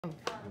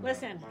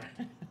Listen.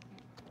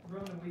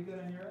 Roman, we good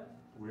on your end?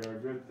 We are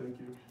good, thank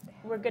you.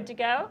 We're good to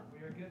go?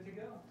 We are good to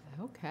go.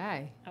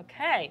 Okay.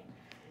 Okay.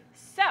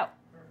 So,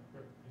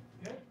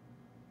 Good?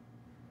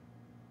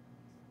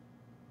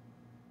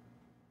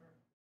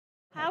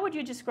 how would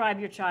you describe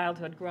your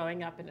childhood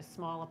growing up in a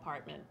small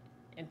apartment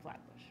in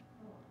Flatbush?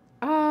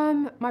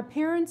 My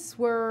parents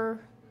were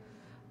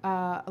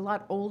a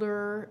lot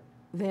older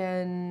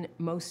than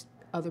most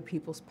other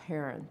people's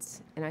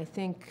parents, and I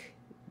think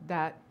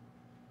that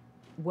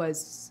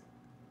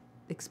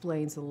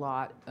explains a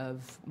lot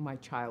of my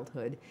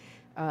childhood.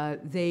 I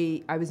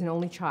was an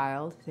only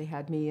child. They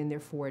had me in their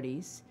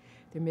 40s,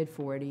 their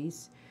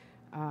mid-40s,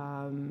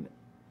 and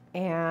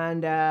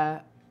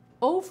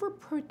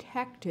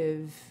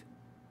overprotective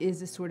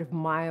is a sort of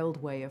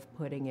mild way of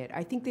putting it.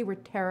 I think they were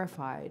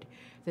terrified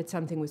that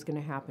something was going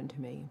to happen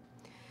to me,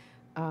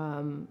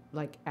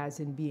 like as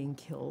in being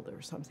killed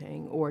or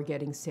something, or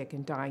getting sick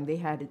and dying. They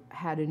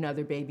had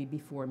another baby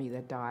before me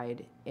that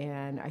died,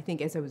 and I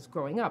think as I was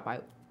growing up, I,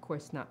 of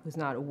course, was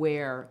not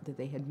aware that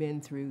they had been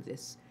through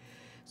this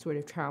sort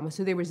of trauma.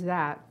 So there was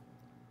that.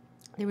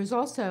 There was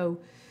also,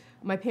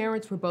 my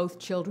parents were both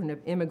children of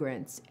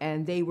immigrants,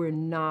 and they were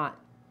not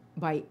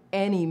by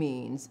any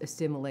means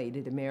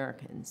assimilated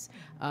Americans.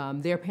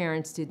 Their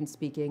parents didn't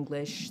speak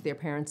English. Their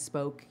parents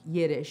spoke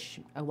Yiddish.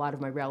 A lot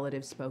of my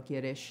relatives spoke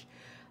Yiddish.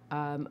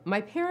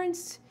 My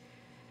parents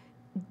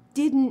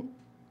didn't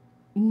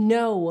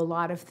know a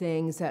lot of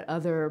things that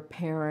other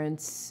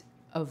parents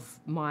of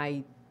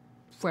my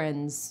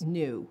friends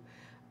knew.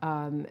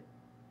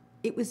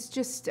 It was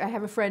just, I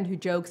have a friend who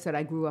jokes that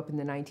I grew up in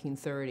the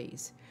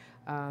 1930s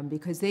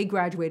because they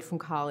graduated from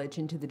college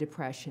into the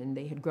Depression.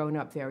 They had grown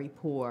up very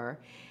poor.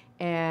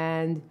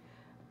 And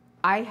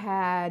I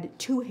had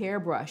 2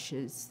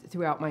 hairbrushes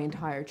throughout my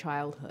entire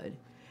childhood.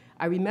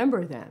 I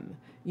remember them,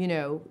 you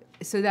know,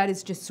 so that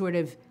is just sort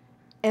of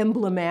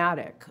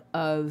emblematic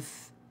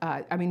of,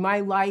 I mean, my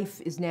life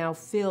is now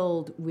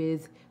filled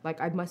with, like,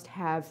 I must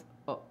have,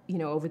 you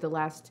know, over the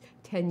last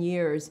 10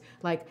 years,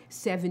 like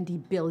 70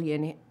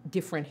 billion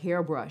different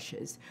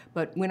hairbrushes.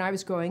 But when I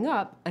was growing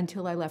up,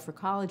 until I left for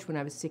college when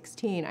I was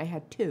 16, I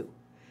had 2.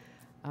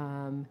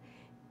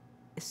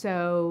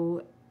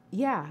 So,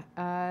 yeah,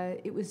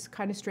 it was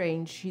kind of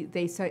strange.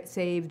 They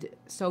saved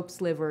soap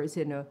slivers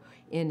in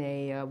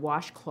a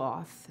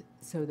washcloth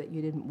so that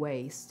you didn't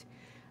waste.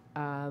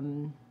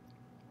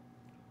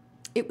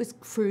 It was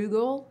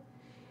frugal.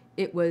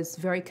 It was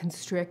very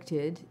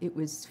constricted. It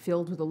was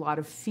filled with a lot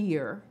of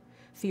fear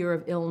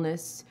of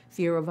illness,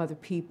 fear of other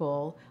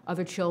people.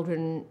 Other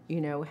children,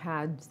 you know,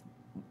 had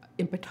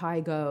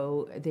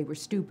impetigo. They were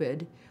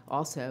stupid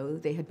also.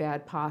 They had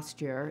bad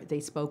posture.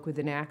 They spoke with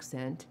an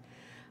accent.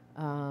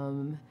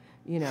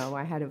 You know,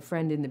 I had a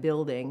friend in the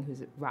building who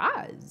said,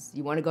 "Roz,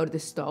 you want to go to the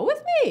store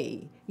with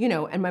me?" You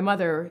know, and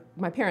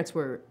my parents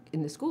were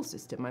in the school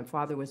system. My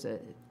father was a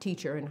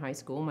teacher in high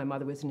school. My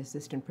mother was an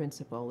assistant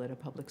principal at a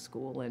public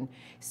school. And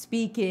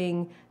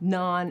speaking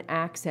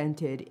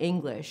non-accented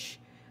English,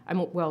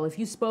 well, if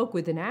you spoke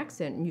with an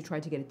accent and you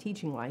tried to get a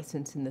teaching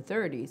license in the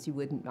 30s, you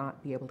would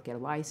not be able to get a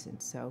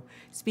license. So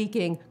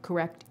speaking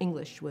correct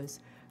English was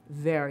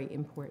very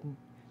important.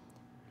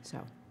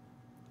 So.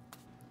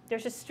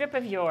 There's a strip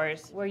of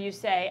yours where you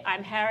say,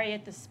 "I'm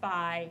Harriet the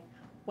Spy,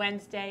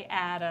 Wednesday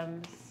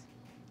Addams,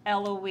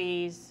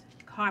 Eloise,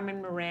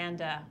 Carmen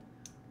Miranda,"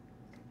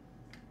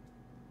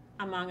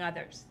 among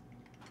others.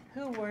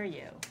 Who were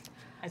you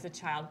as a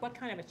child? What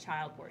kind of a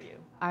child were you?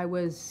 I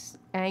was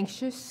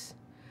anxious.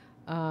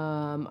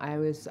 I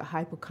was a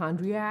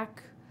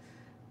hypochondriac.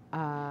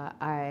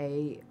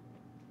 I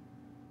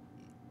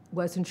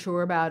wasn't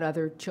sure about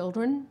other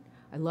children.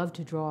 I loved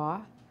to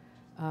draw.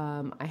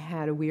 I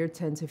had a weird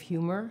sense of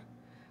humor.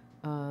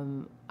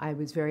 I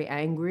was very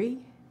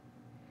angry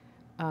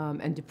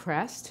and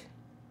depressed.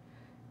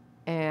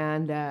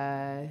 And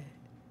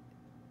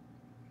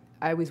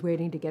I was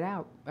waiting to get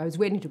out. I was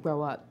waiting to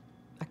grow up.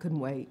 I couldn't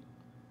wait.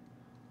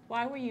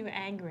 Why were you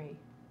angry?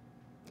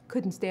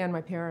 Couldn't stand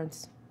my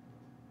parents.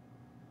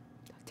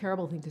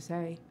 Terrible thing to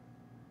say,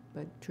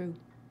 but true.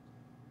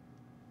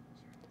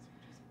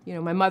 You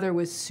know, my mother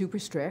was super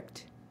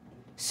strict,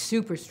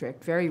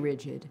 very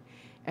rigid.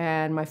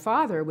 And my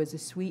father was a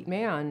sweet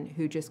man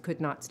who just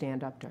could not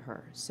stand up to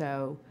her.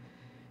 So,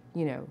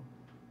 you know,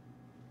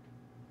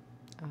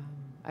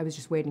 I was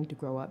just waiting to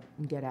grow up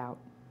and get out.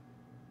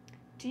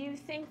 Do you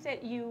think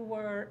that you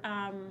were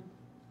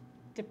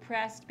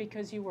depressed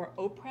because you were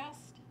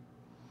oppressed?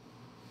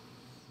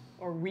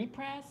 Or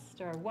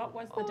repressed? Or what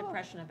was the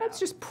depression about? That's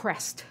just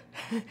pressed.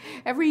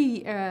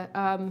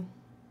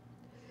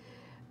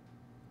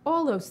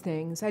 All those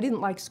things. I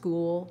didn't like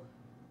school,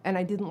 and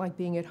I didn't like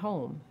being at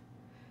home.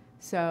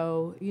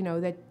 So, you know,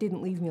 that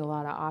didn't leave me a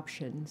lot of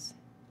options.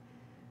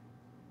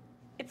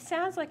 It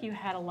sounds like you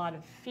had a lot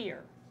of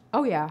fear.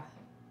 Oh, yeah.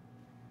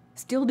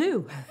 Still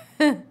do.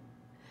 Can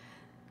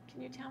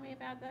you tell me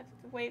about that,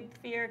 the way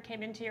fear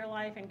came into your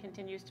life and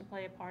continues to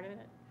play a part in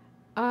it?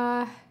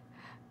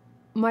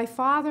 My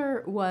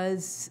father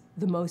was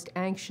the most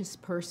anxious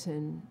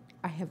person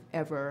I have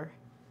ever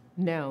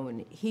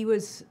known. He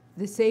was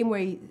the same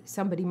way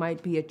somebody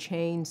might be a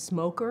chain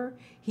smoker.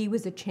 He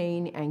was a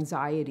chain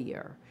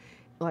anxietier.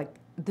 Like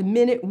the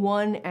minute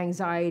one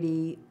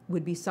anxiety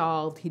would be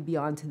solved, he'd be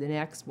on to the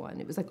next one.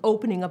 It was like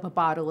opening up a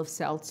bottle of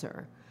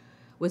seltzer.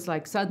 Was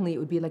like suddenly it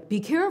would be like, be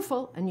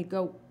careful. And you'd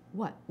go,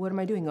 what? What am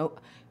I doing? Oh,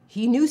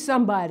 he knew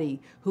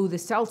somebody who the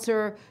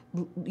seltzer,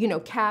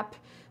 cap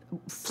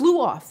flew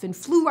off and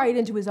flew right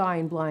into his eye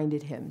and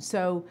blinded him.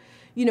 So,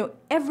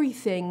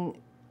 everything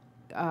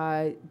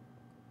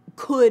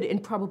could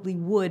and probably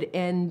would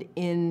end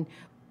in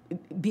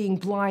being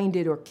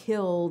blinded or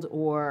killed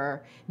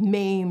or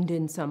maimed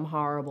in some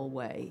horrible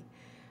way.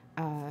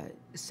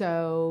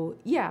 So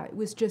yeah, it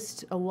was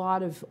just a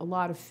lot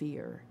of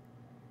fear.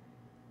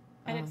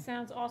 And it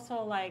sounds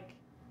also like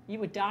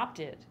you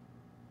adopted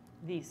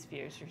these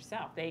fears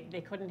yourself.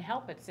 They couldn't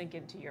help but sink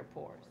into your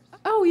pores.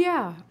 Oh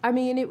yeah, I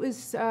mean it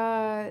was.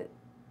 I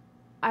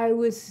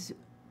was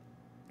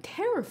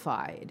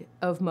terrified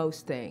of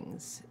most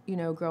things,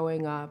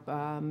 growing up.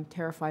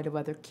 Terrified of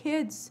other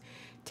kids,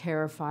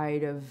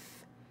 terrified of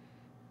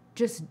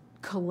just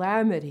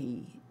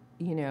calamity,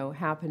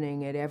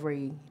 happening at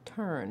every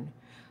turn.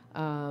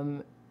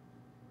 I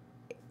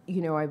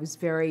was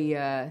very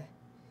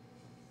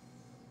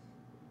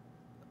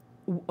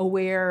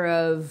aware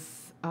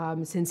of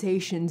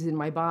sensations in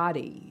my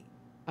body,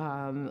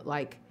 and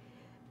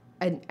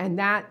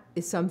that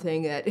is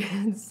something that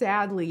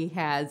sadly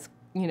has,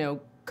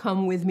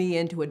 come with me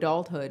into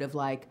adulthood of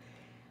like,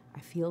 I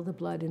feel the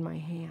blood in my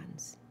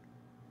hands.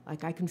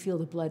 Like I can feel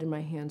the blood in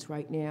my hands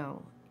right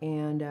now.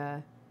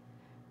 And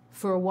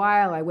for a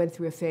while I went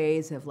through a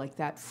phase of like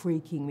that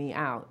freaking me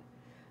out.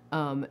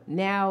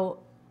 Now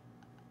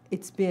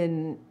it's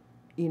been,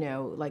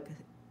 like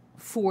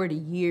 40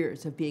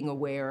 years of being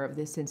aware of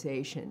this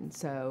sensation.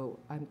 So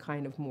I'm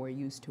kind of more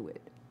used to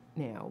it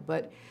now.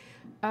 But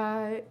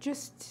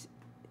just,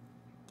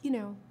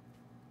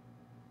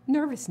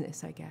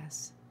 nervousness, I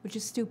guess, which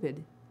is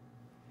stupid.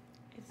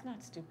 It's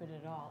not stupid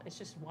at all. It's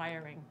just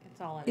wiring.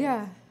 That's all it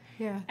Yeah, is.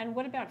 yeah. And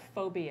what about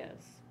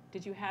phobias?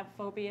 Did you have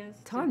phobias?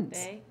 Tons.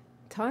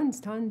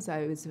 Tons.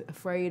 I was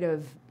afraid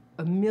of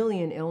a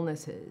million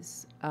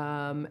illnesses,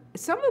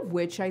 some of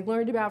which I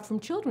learned about from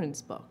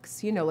children's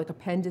books, like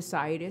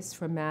appendicitis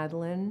from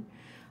Madeline,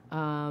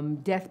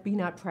 Death Be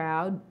Not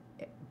Proud,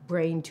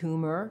 brain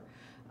tumor.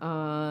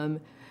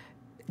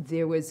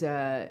 There was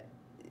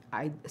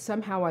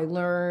somehow I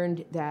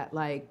learned that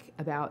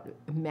about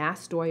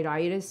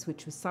mastoiditis,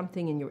 which was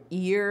something in your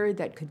ear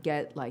that could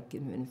get like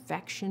an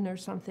infection or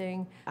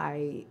something.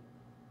 I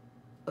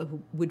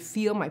would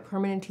feel my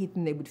permanent teeth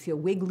and they would feel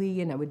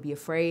wiggly and I would be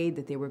afraid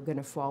that they were going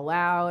to fall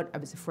out. I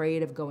was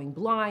afraid of going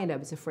blind. I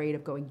was afraid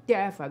of going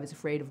deaf. I was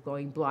afraid of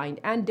going blind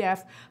and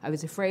deaf. I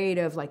was afraid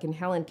of, like in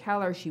Helen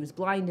Keller, she was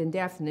blind and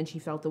deaf and then she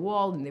felt the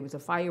wall and there was a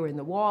fire in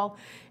the wall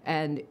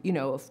and,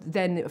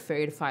 then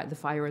afraid of the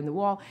fire in the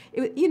wall.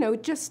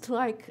 Just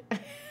like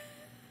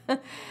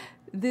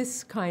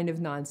this kind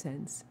of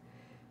nonsense.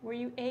 Were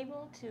you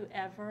able to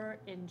ever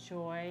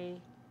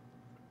enjoy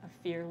a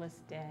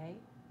fearless day?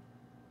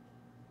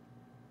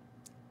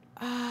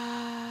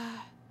 I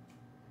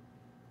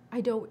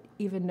don't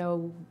even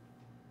know.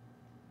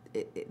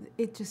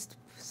 It just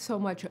so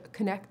much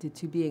connected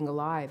to being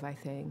alive, I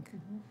think.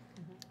 Mm-hmm.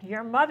 Mm-hmm.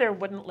 Your mother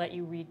wouldn't let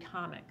you read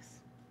comics.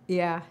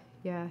 Yeah.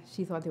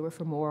 She thought they were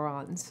for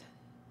morons.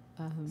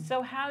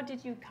 So how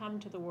did you come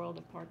to the world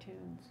of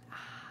cartoons?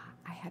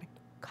 I had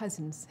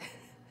cousins.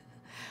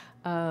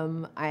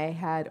 I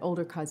had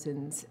older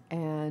cousins,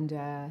 and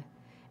there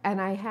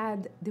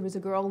was a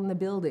girl in the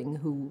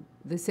building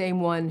the same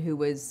one who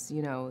was,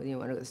 you want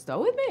to go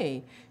with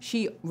me.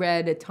 She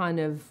read a ton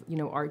of,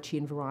 Archie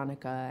and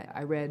Veronica.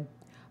 I read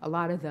a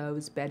lot of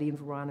those, Betty and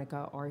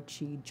Veronica,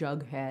 Archie,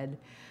 Jughead.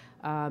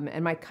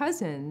 And my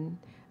cousin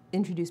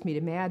introduced me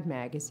to Mad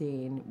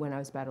Magazine when I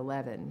was about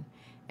 11.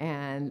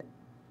 And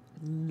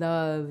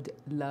loved.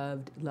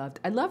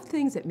 I loved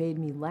things that made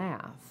me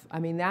laugh. I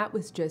mean, that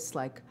was just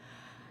like,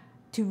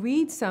 to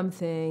read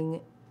something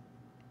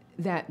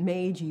that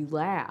made you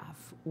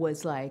laugh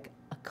was like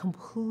a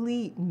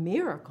complete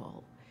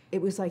miracle.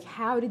 It was like,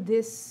 how did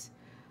this,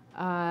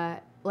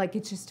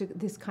 it's just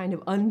this kind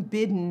of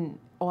unbidden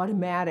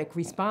automatic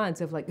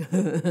response of like,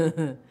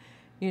 and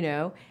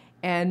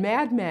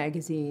Mad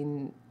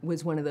Magazine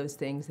was one of those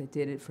things that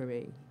did it for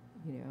me,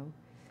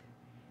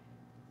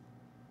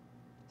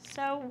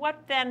 So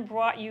what then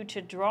brought you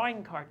to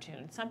drawing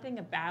cartoons? Something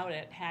about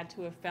it had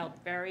to have felt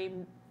very,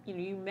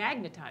 you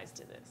magnetized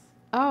to this.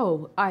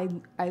 Oh, I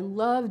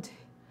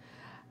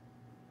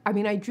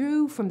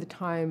drew from the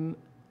time,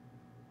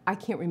 I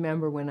can't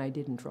remember when I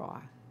didn't draw,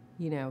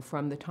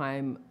 from the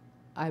time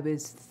I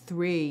was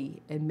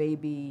 3 and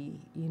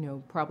maybe,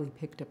 probably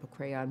picked up a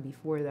crayon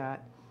before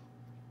that.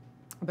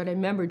 But I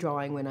remember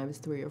drawing when I was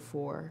 3 or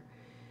 4.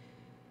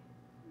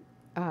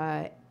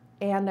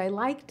 And I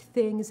liked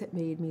things that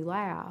made me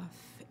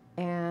laugh.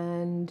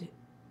 And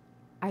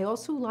I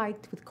also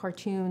liked with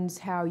cartoons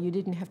how you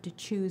didn't have to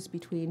choose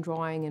between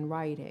drawing and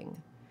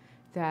writing.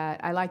 That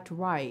I liked to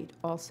write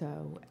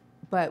also,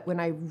 but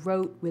when I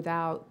wrote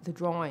without the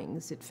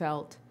drawings, it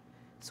felt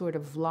sort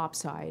of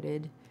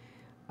lopsided.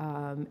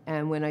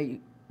 And when I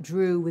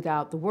drew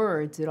without the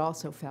words, it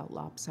also felt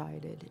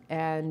lopsided.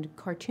 And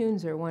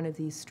cartoons are one of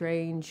these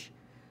strange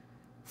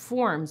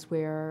forms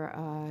where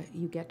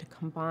you get to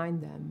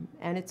combine them.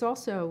 And it's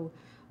also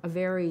a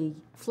very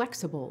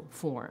flexible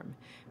form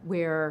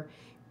where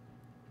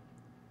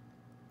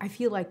I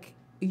feel like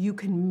you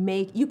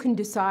can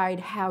decide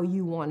how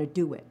you want to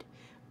do it.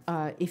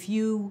 If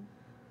you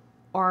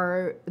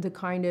are the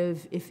kind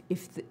of, if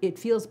it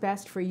feels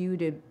best for you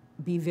to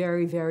be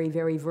very, very,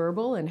 very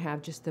verbal and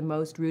have just the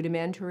most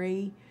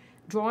rudimentary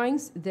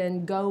drawings,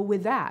 then go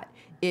with that.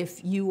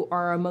 If you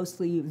are a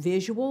mostly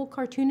visual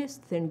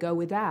cartoonist, then go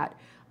with that.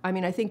 I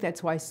mean, I think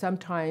that's why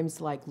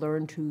sometimes, like,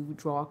 learn to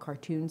draw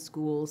cartoon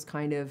schools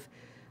kind of,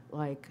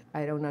 like,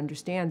 I don't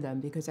understand them,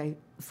 because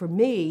for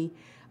me,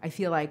 I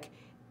feel like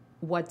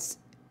what's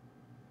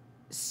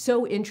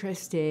so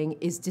interesting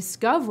is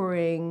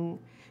discovering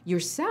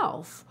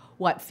yourself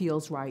what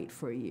feels right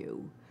for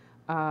you.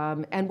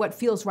 And what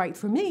feels right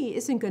for me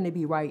isn't going to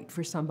be right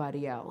for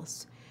somebody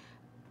else.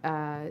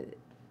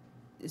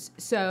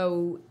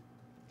 So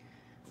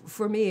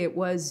for me,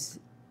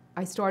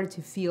 I started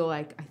to feel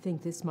like I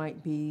think this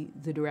might be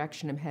the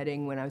direction I'm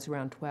heading when I was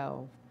around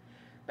 12.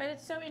 But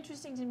it's so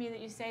interesting to me that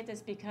you say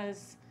this,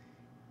 because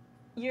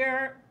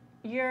your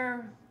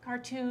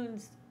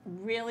cartoons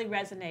really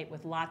resonate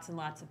with lots and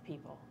lots of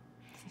people.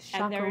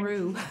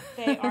 Shockaroo.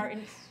 They are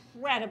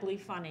incredibly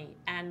funny,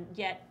 and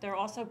yet they're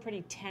also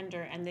pretty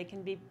tender, and they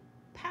can be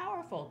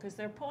powerful because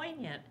they're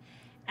poignant.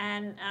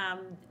 And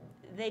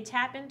they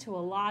tap into a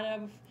lot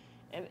of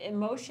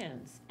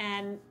emotions.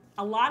 And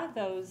a lot of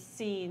those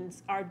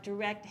scenes are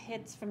direct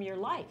hits from your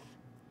life.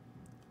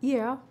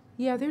 Yeah,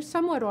 they're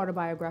somewhat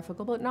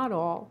autobiographical, but not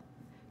all.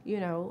 You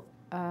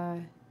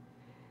know,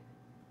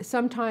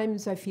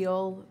 sometimes I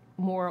feel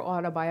more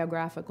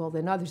autobiographical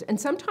than others. And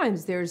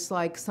sometimes there's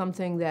like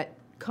something that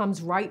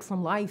comes right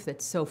from life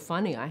that's so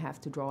funny I have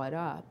to draw it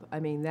up. I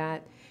mean,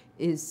 that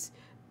is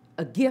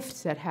a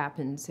gift that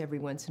happens every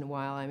once in a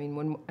while. I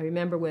mean, I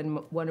remember when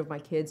one of my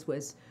kids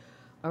was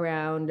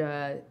around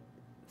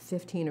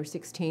 15 or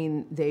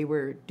 16, they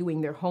were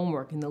doing their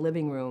homework in the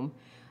living room.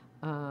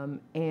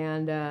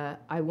 And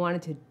I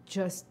wanted to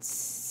just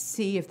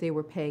see if they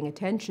were paying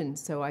attention.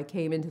 So I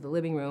came into the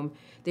living room.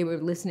 They were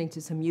listening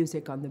to some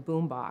music on the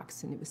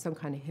boombox, and it was some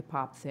kind of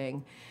hip-hop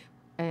thing.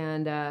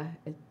 And a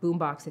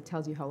boombox that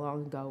tells you how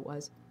long ago it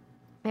was.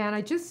 And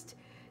I just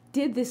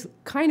did this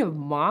kind of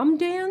mom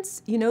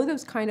dance, you know,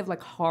 those kind of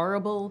like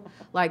horrible,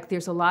 like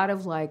there's a lot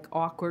of like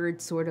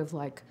awkward sort of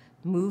like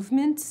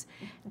movements.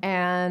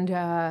 And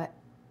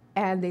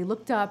they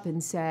looked up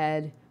and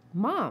said,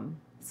 "Mom,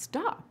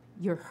 stop.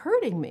 You're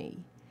hurting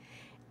me."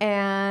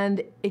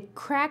 And it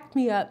cracked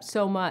me up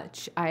so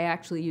much, I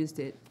actually used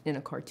it in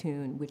a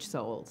cartoon, which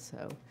sold,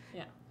 so.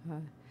 Yeah.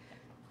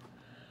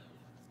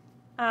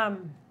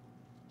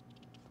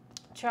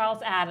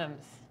 Charles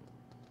Addams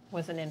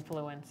was an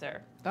influencer.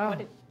 Oh,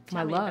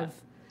 my love.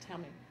 Tell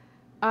me.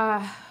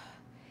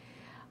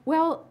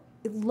 Well,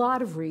 a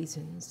lot of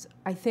reasons.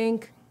 I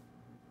think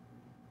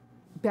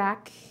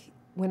back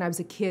when I was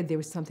a kid, there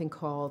was something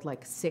called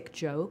like sick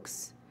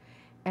jokes,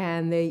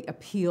 and they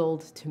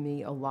appealed to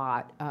me a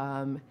lot.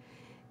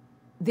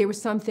 There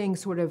was something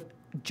sort of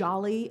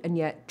jolly and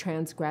yet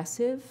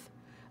transgressive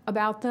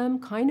about them,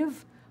 kind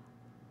of,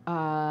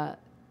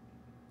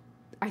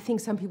 I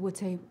think some people would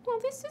say, well,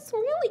 this is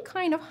really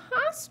kind of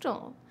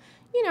hostile.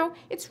 You know,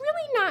 it's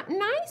really not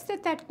nice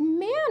that that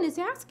man is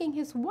asking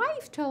his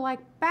wife to like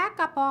back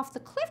up off the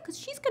cliff because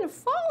she's going to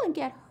fall and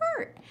get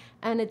hurt.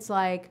 And it's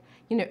like,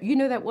 you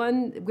know that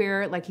one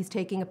where like he's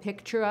taking a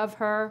picture of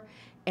her,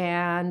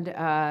 and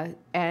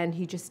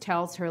he just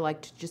tells her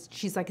like to just,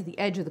 she's like at the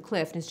edge of the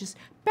cliff, and it's just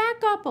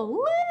back up a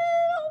little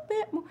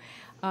bit more.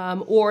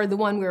 Or the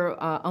one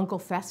where Uncle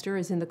Fester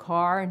is in the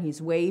car and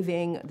he's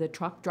waving the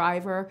truck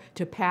driver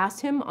to pass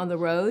him on the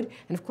road,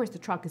 and of course the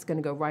truck is going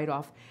to go right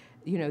off,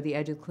 you know, the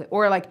edge of the cliff.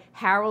 Or like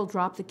Harold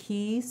dropped the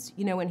keys,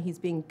 you know, when he's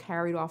being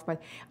carried off by.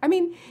 I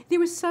mean, there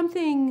was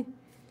something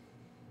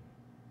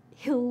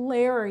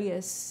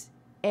hilarious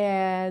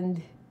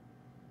and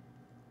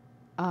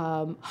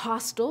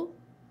hostile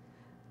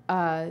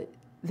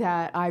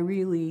that I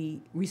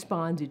really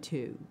responded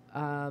to.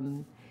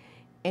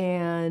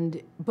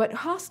 But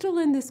hostile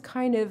in this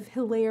kind of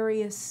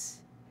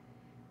hilarious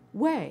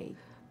way.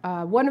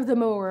 One of the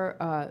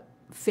more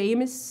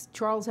famous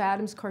Charles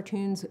Addams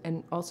cartoons,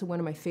 and also one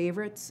of my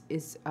favorites,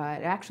 is it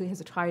actually has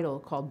a title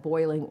called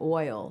Boiling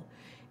Oil.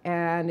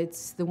 And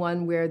it's the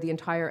one where the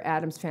entire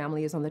Addams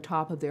family is on the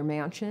top of their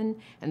mansion,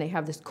 and they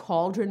have this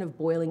cauldron of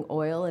boiling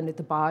oil, and at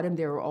the bottom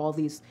there are all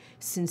these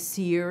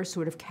sincere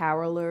sort of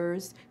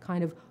carolers,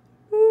 kind of,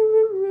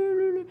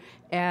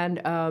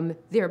 and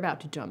they're about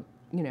to dump,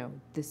 you know,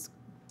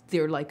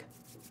 they're like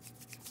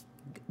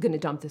going to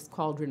dump this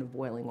cauldron of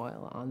boiling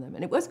oil on them.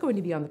 And it was going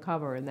to be on the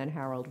cover, and then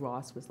Harold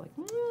Ross was like,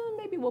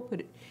 maybe we'll put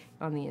it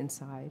on the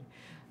inside.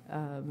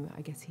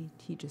 I guess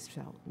he just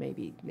felt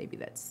maybe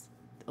that's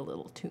a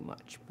little too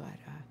much, but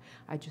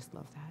I just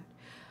love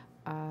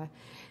that.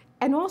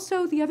 And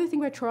also the other thing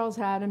about Charles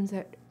Addams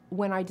that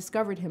when I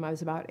discovered him, I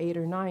was about 8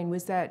 or 9,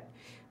 was that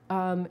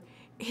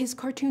his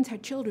cartoons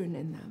had children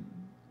in them.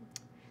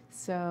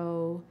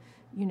 So,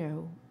 you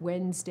know,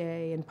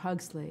 Wednesday and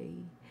Pugsley,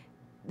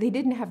 they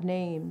didn't have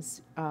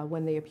names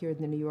when they appeared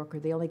in the New Yorker.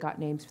 They only got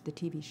names for the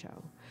TV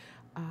show.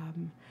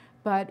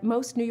 But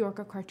most New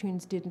Yorker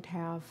cartoons didn't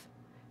have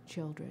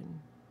children,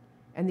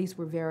 and these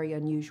were very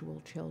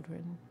unusual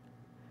children.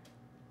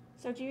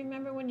 So do you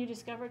remember when you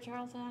discovered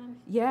Charles Addams?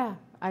 Yeah,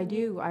 I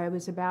do. I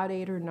was about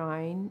 8 or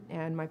 9,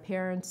 and my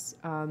parents,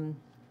 in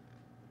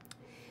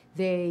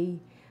the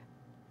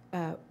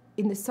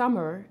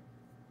summer,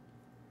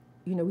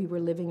 you know, we were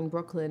living in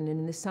Brooklyn, and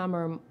in the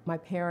summer, my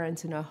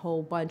parents and a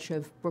whole bunch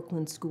of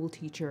Brooklyn school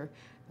teacher,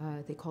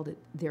 they called it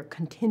their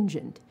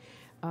contingent.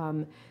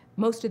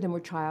 Most of them were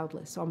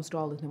childless, almost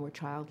all of them were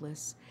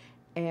childless.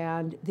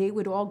 And they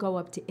would all go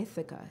up to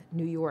Ithaca,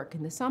 New York,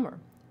 in the summer.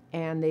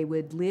 And they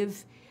would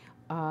live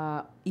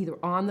either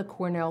on the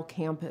Cornell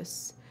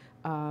campus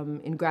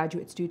in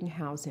graduate student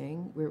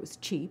housing, where it was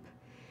cheap,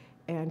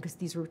 and because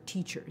these were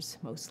teachers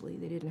mostly,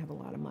 they didn't have a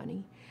lot of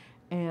money,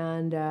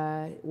 and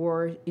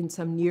or in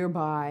some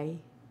nearby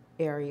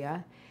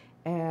area,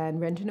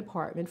 and rent an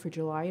apartment for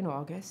July and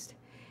August,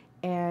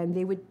 and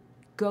they would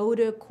go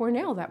to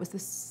Cornell. That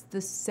was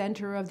the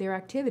center of their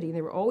activity. And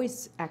there were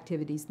always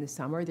activities in the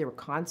summer. There were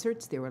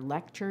concerts, there were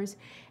lectures,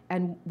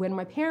 and when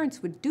my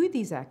parents would do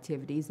these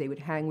activities, they would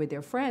hang with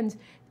their friends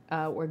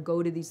or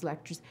go to these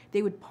lectures.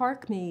 They would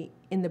park me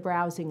in the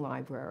browsing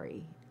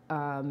library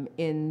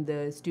in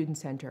the student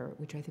center,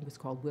 which I think was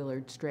called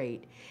Willard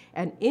Straight.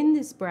 And in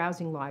this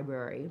browsing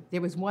library, there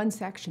was one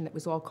section that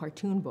was all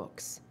cartoon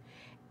books.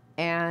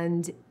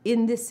 And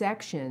in this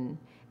section,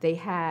 they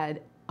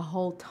had a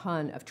whole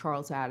ton of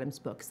Charles Addams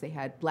books. They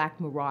had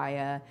Black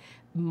Mariah,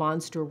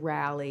 Monster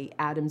Rally,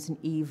 Adams and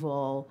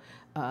Evil,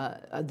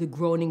 The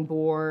Groaning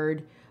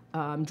Board,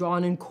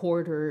 Drawn and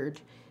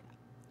Quartered.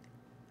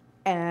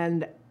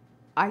 And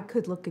I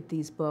could look at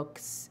these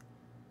books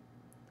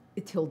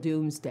till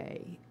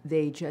doomsday.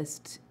 They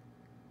just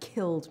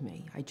killed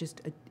me. I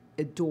just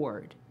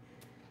adored.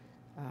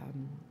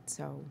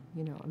 So,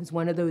 you know, I was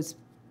one of those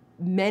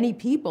many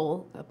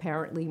people,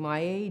 apparently my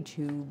age,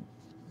 who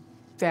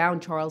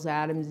found Charles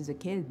Addams as a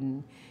kid,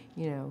 and,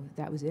 you know,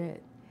 that was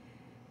it.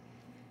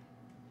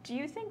 Do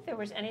you think there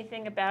was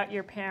anything about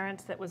your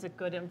parents that was a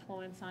good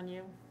influence on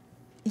you?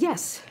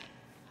 Yes.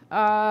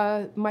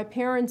 My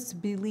parents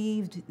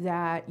believed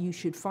that you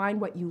should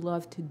find what you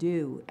love to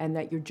do, and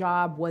that your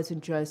job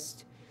wasn't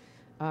just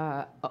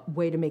a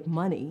way to make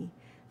money,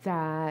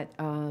 that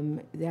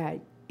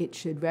it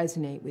should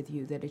resonate with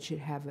you, that it should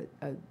have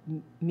a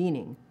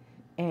meaning.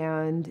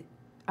 And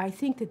I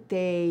think that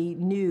they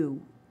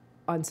knew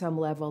on some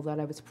level that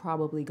I was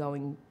probably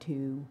going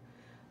to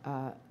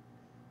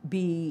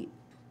be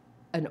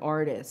an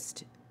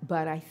artist,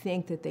 but I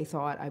think that they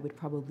thought I would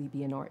probably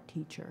be an art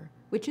teacher,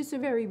 which is a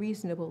very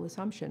reasonable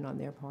assumption on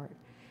their part,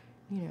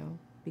 you know,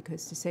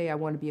 because to say I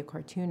want to be a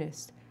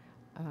cartoonist,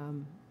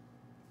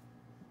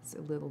 it's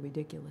a little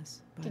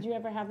ridiculous. But did you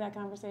ever have that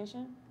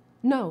conversation?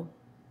 No,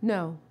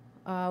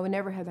 we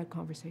never had that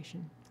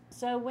conversation.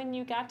 So when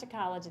you got to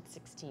college at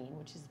 16,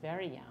 which is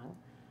very young,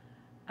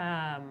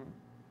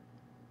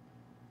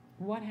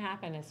 what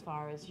happened as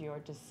far as your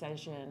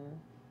decision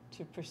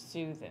to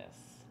pursue this?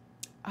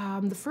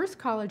 The first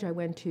college I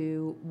went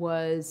to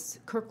was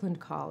Kirkland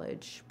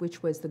College,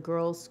 which was the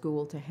girls'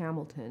 school to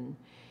Hamilton.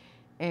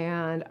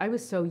 And I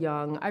was so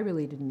young, I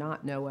really did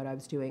not know what I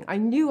was doing. I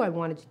knew I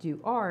wanted to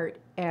do art,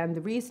 and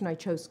the reason I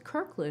chose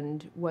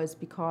Kirkland was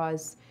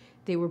because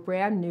they were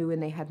brand new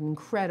and they had an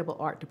incredible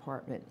art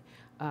department.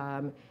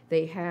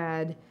 They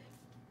had,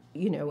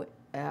 you know,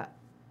 an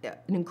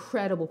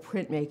incredible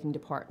printmaking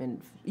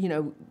department, you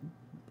know,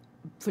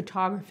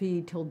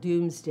 photography till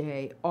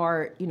doomsday,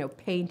 art, you know,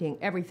 painting,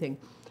 everything.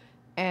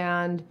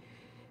 And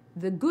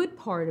the good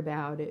part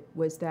about it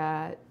was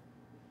that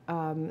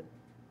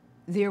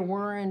there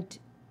weren't,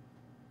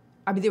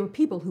 I mean, there were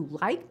people who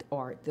liked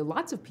art. There were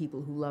lots of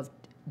people who loved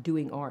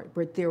doing art,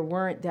 but there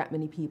weren't that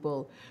many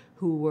people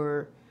who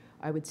were,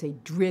 I would say,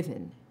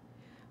 driven.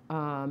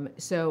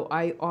 So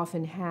I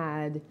often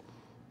had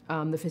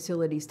the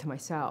facilities to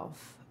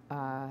myself,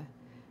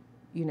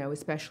 you know,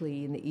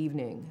 especially in the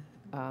evening.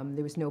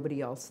 There was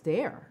nobody else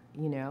there,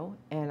 you know,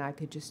 and I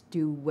could just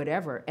do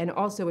whatever. And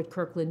also at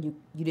Kirkland,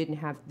 you didn't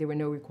have, there were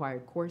no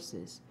required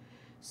courses.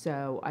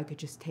 So I could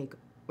just take,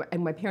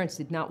 and my parents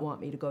did not want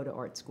me to go to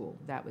art school.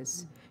 That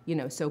was, you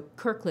know, so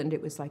Kirkland,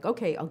 it was like,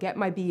 okay, I'll get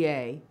my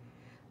BA,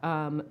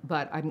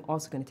 but I'm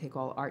also going to take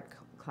all art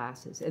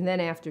classes. And then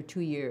after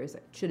 2 years,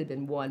 it should have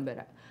been 1, but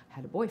I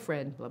had a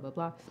boyfriend, blah, blah,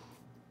 blah.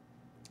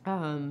 I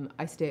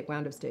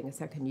wound up staying a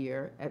second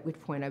year, at which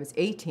point I was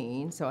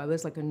 18, so I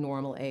was like a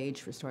normal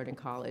age for starting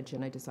college,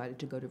 and I decided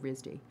to go to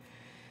RISD,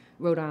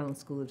 Rhode Island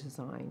School of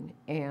Design,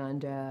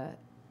 and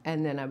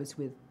then I was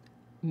with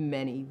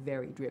many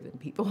very driven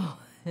people,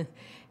 and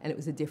it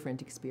was a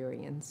different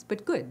experience,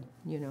 but good,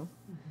 you know.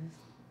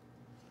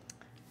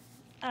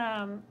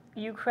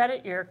 You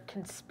credit your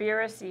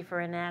conspiracy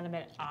for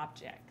inanimate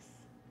objects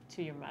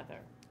to your mother.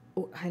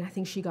 Oh, and I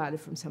think she got it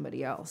from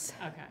somebody else.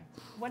 Okay.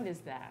 What is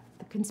that?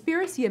 The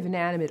conspiracy of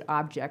inanimate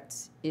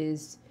objects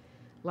is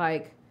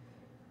like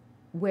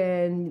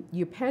when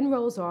your pen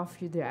rolls off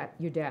your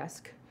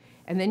desk,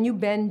 and then you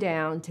bend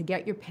down to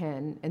get your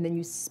pen, and then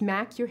you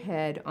smack your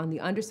head on the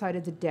underside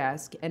of the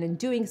desk, and in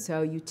doing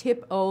so, you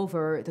tip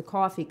over the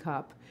coffee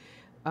cup,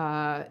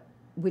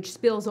 which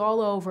spills all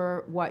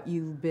over what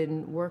you've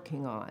been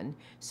working on.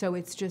 So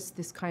it's just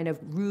this kind of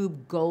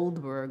Rube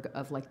Goldberg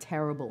of like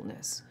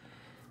terribleness.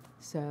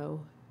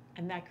 So.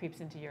 And that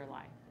creeps into your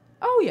life.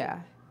 Oh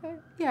yeah,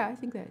 yeah. I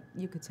think that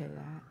you could say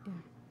that. Yeah.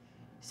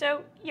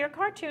 So your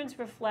cartoons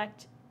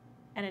reflect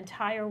an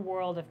entire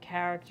world of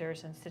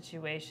characters and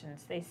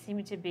situations. They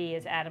seem to be,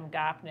 as Adam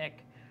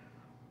Gopnik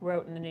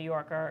wrote in the New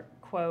Yorker,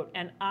 quote,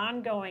 an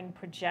ongoing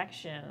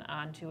projection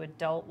onto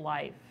adult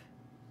life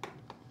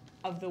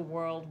of the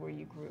world where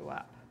you grew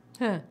up.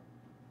 Huh.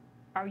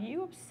 Are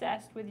you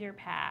obsessed with your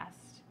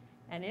past?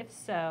 And if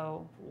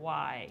so,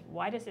 why?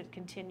 Why does it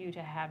continue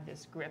to have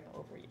this grip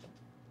over you?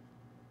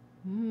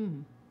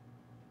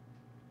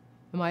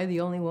 Am I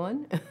the only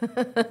one?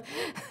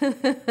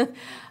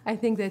 I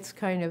think that's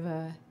kind of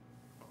a,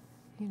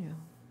 I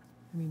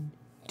mean,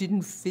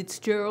 didn't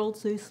Fitzgerald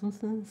say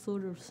something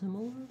sort of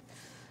similar?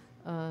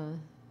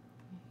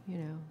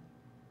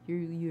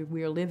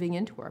 We're living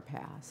into our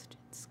past.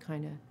 It's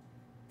kind of,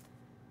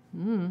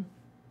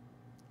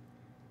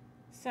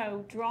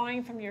 So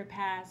drawing from your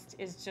past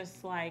is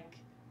just like,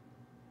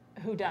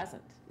 who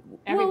doesn't?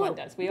 Everyone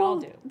does. We all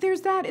do.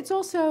 There's that. It's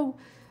also,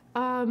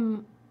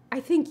 I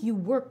think you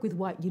work with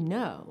what you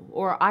know,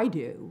 or I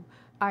do.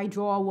 I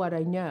draw what I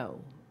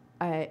know.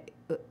 I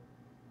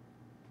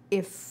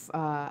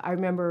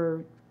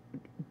remember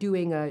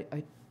doing I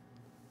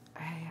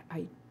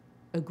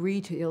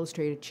agreed to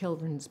illustrate a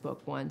children's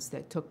book once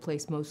that took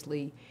place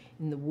mostly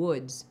in the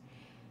woods.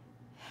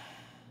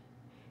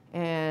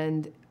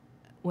 And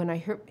when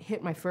I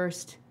hit my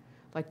first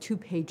like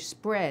 2-page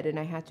spread, and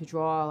I had to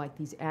draw like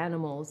these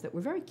animals that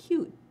were very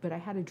cute, but I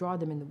had to draw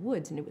them in the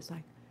woods, and it was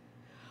like,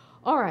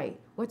 all right,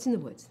 what's in the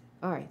woods?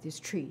 All right, there's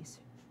trees.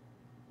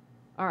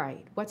 All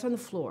right, what's on the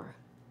floor?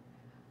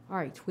 All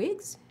right,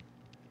 twigs.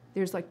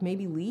 There's like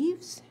maybe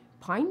leaves,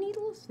 pine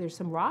needles. There's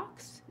some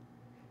rocks.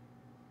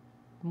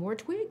 More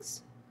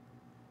twigs.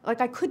 Like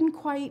I couldn't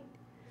quite,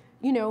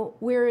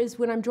 whereas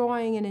when I'm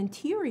drawing an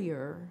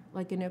interior,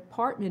 like an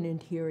apartment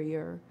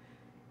interior,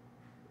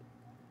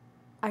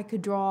 I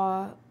could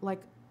draw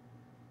like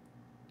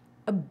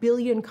a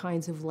billion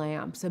kinds of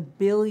lamps, I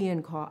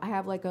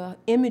have like a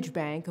image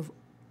bank of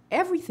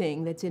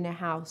everything that's in a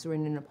house or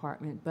in an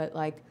apartment, but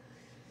like,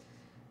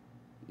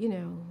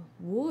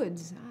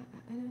 woods,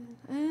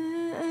 I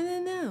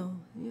don't know,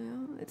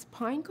 it's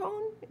pine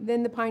cone.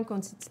 Then the pine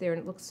cone sits there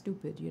and it looks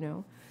stupid,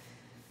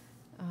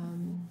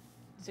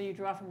 So you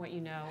draw from what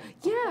you know.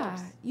 Yeah,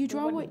 you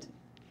draw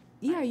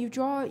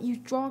you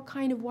draw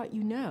kind of what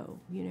you know.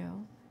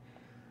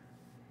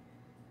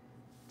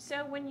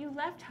 So when you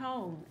left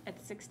home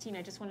at 16,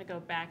 I just want to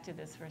go back to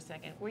this for a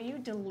second. Were you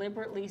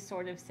deliberately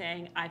sort of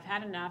saying, I've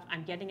had enough,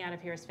 I'm getting out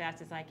of here as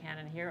fast as I can,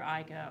 and here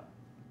I go?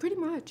 Pretty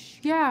much,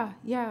 yeah.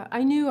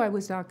 I knew I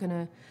was not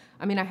gonna,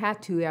 I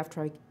had to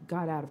after I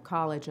got out of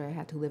college. I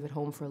had to live at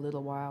home for a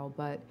little while,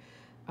 but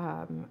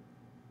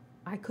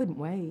I couldn't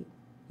wait,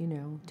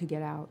 to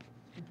get out.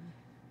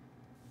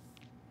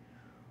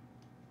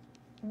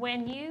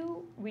 When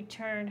you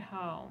return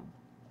home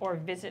or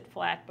visit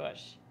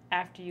Flatbush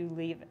after you've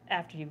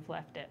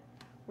left it,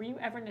 were you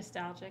ever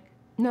nostalgic?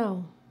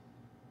 No,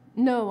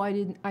 I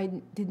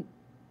didn't.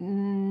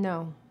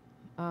 No,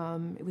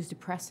 it was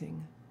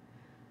depressing.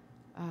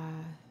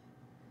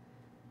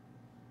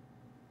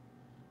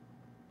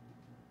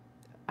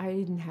 I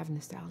didn't have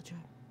nostalgia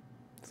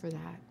for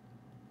that.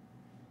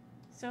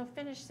 So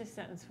finish this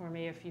sentence for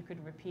me, if you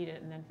could repeat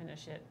it and then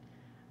finish it,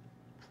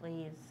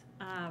 please.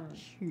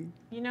 Sure.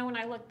 When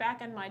I look back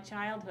on my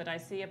childhood, I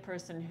see a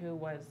person who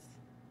was...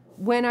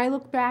 When I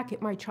look back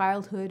at my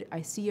childhood,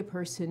 I see a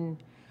person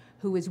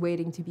who is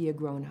waiting to be a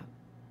grown-up.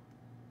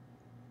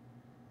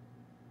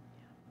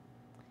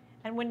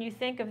 And when you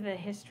think of the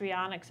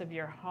histrionics of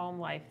your home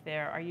life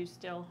there, are you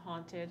still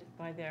haunted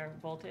by their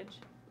voltage,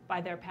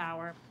 by their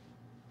power?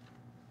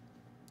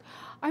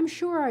 I'm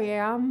sure I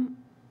am.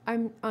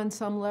 I'm on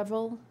some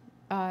level.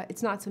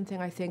 It's not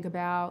something I think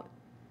about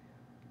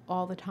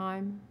all the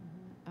time.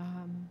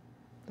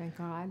 Thank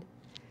God.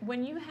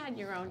 When you had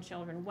your own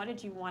children, what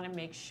did you want to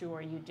make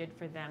sure you did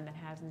for them that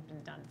hasn't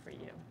been done for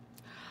you?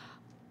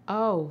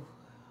 Oh,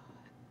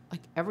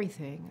 like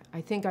everything. I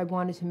think I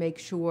wanted to make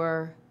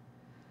sure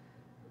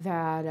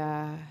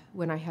that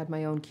when I had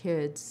my own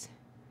kids,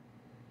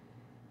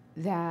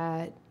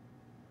 that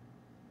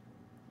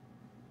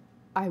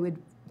I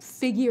would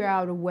figure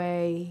out a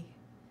way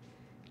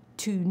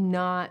to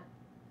not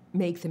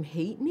make them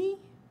hate me,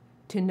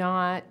 to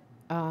not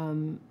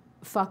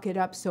fuck it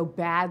up so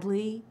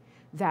badly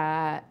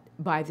that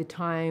by the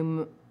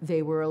time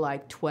they were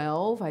like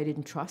 12, I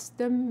didn't trust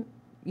them.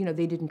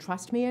 They didn't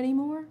trust me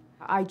anymore.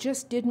 I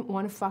just didn't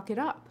want to fuck it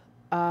up.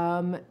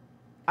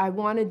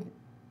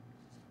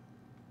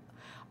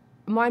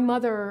 My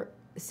mother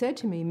said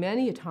to me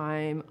many a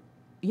time,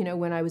 you know,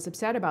 when I was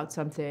upset about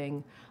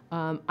something,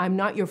 I'm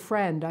not your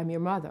friend, I'm your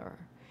mother.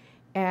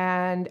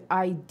 And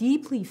I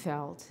deeply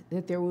felt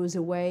that there was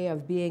a way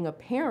of being a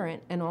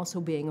parent and also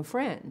being a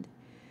friend.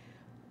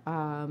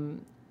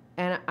 And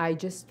I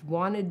just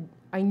wanted,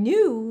 I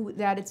knew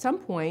that at some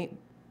point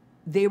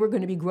they were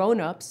going to be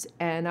grown-ups,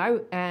 and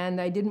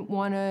I didn't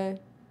want to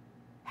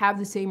have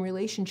the same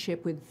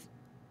relationship with,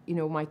 you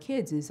know, my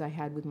kids as I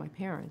had with my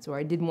parents, or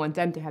I didn't want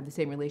them to have the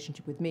same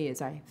relationship with me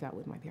as I felt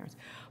with my parents.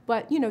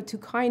 But, you know, to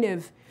kind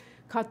of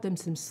cut them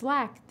some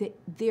slack,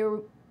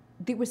 there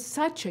was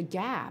such a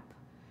gap,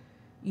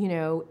 you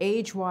know,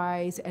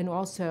 age-wise and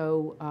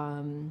also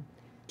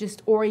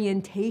just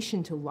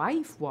orientation to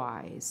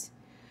life-wise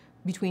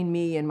between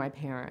me and my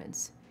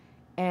parents.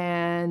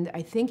 And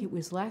I think it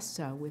was less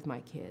so with my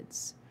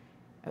kids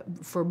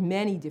for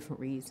many different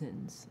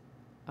reasons.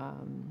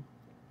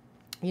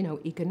 You know,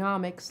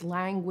 economics,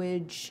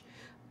 language,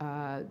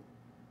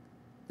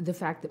 the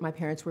fact that my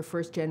parents were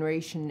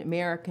first-generation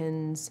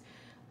Americans,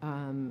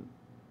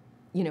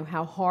 you know,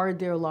 how hard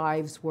their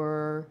lives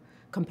were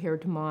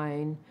compared to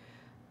mine.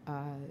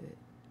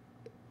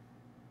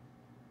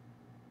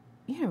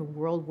 You know,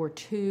 World War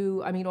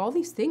II. I mean, all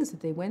these things that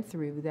they went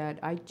through that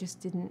I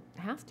just didn't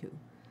have to.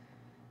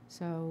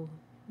 So,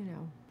 you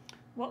know.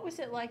 What was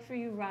it like for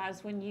you,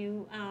 Roz, when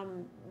you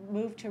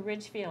moved to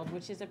Ridgefield,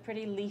 which is a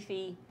pretty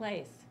leafy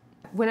place?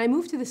 When I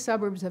moved to the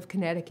suburbs of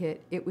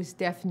Connecticut, it was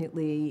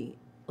definitely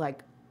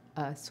like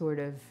a sort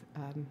of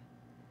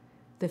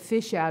the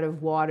fish out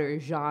of water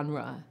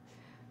genre.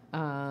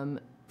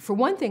 For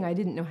one thing, I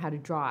didn't know how to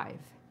drive,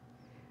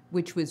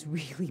 which was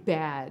really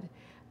bad.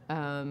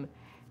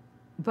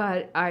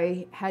 But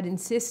I had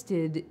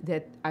insisted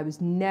that there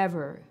was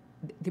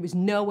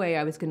no way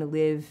I was going to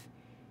live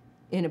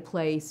in a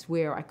place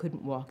where I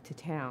couldn't walk to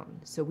town.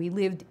 So we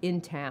lived in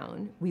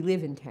town. We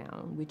live in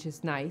town, which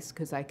is nice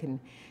because I can,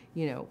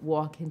 you know,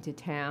 walk into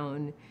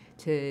town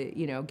to,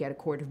 you know, get a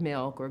quart of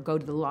milk or go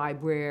to the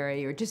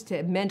library or just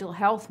a mental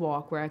health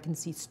walk where I can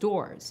see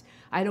stores.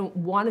 I don't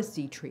want to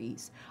see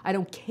trees. I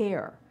don't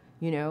care,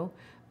 you know.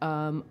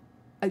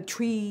 A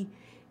tree,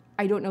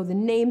 I don't know the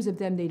names of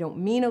them. They don't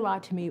mean a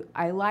lot to me.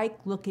 I like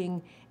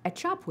looking at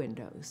shop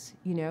windows,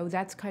 you know,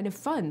 that's kind of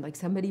fun. Like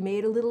somebody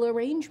made a little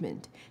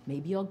arrangement.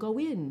 Maybe I'll go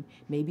in,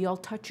 maybe I'll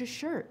touch a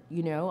shirt,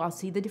 you know, I'll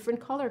see the different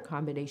color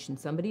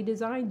combinations. Somebody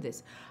designed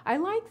this. I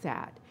like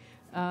that.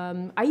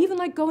 I even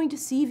like going to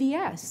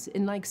CVS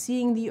and like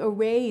seeing the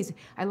arrays.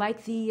 I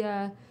like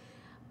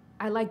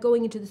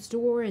going into the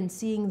store and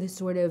seeing the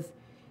sort of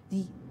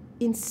the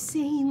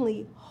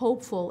insanely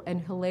hopeful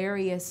and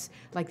hilarious,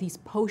 like these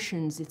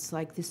potions. It's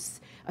like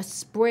a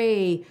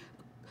spray,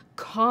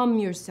 calm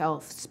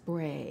yourself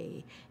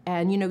spray,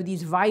 and you know,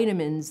 these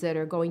vitamins that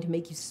are going to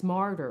make you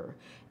smarter,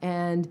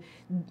 and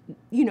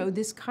you know,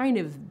 this kind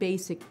of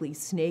basically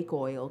snake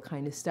oil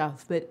kind of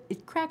stuff, but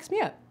it cracks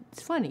me up.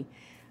 It's funny.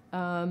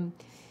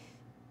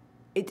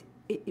 It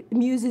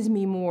amuses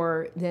me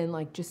more than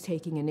like just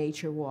taking a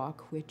nature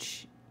walk,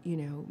 which, you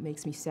know,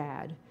 makes me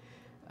sad,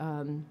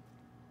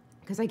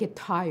 because I get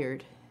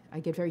tired. I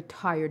get very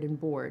tired and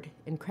bored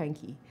and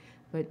cranky,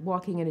 but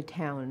walking in a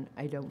town,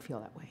 I don't feel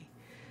that way.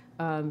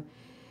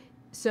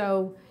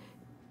 So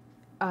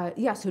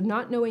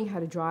not knowing how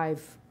to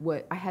drive,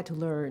 what I had to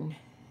learn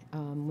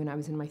when I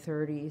was in my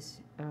 30s,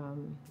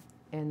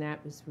 and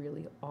that was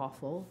really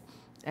awful.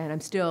 And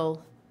I'm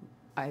still,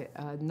 I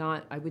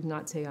would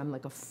not say I'm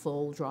like a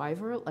full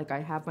driver. Like I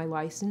have my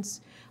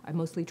license. I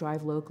mostly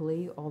drive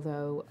locally,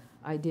 although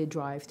I did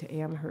drive to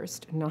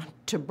Amherst, not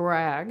to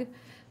brag,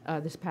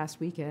 this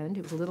past weekend.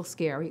 It was a little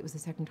scary. It was the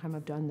second time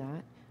I've done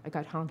that. I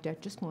got honked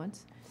at just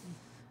once.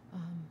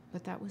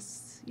 But that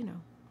was, you know,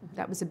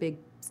 that was a big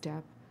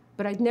step.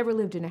 But I'd never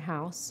lived in a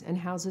house, and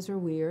houses are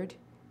weird.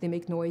 They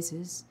make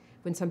noises.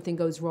 When something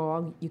goes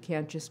wrong, you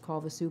can't just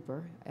call the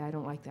super. I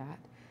don't like that.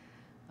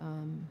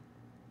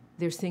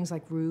 There's things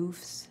like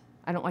roofs.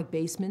 I don't like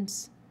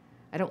basements.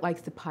 I don't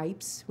like the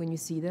pipes when you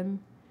see them.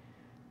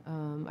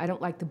 I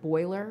don't like the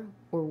boiler,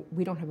 or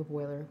we don't have a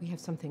boiler. We have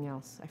something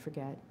else, I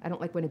forget. I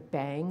don't like when it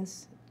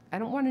bangs. I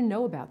don't want to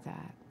know about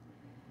that.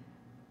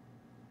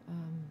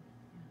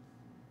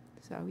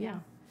 So, yeah.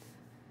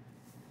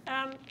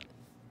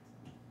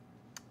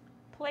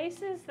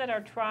 Places that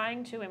are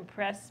trying to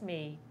impress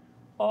me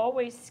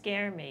always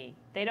scare me.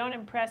 They don't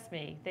impress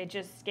me, they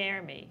just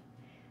scare me.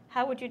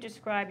 How would you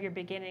describe your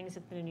beginnings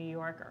at the New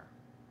Yorker?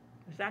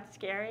 Was that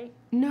scary?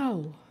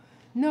 No,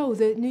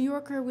 the New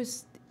Yorker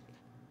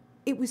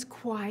it was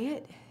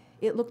quiet.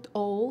 It looked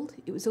old.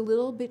 It was a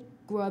little bit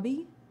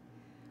grubby.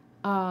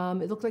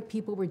 It looked like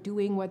people were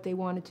doing what they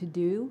wanted to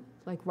do,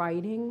 like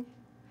writing.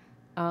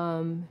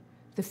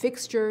 The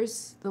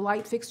fixtures, the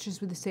light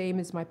fixtures were the same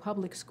as my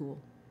public school.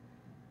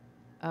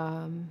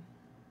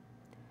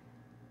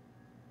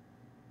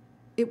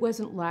 It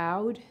wasn't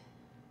loud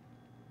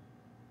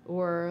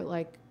or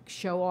like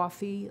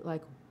show-offy,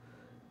 like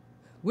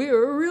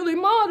we're really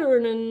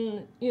modern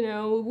and, you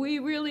know, we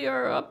really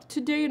are up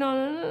to date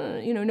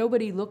on, you know,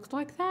 nobody looked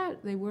like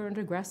that. They weren't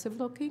aggressive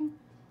looking.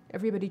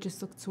 Everybody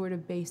just looked sort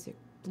of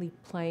basically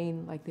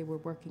plain, like they were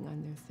working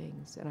on their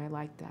things, and I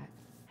liked that.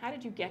 How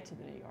did you get to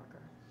the New Yorker?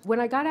 When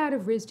I got out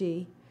of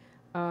RISD,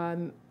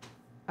 I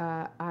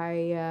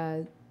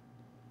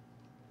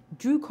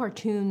drew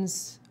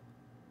cartoons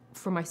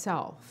for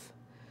myself.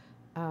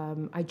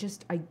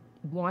 I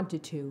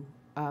wanted to.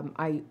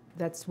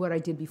 That's what I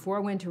did before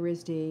I went to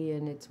RISD,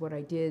 and it's what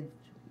I did,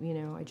 you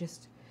know,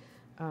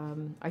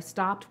 I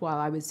stopped while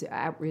I was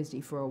at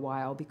RISD for a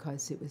while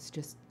because it was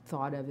just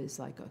thought of as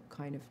like a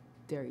kind of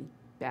very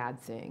bad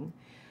thing.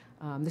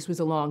 This was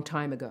a long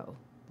time ago.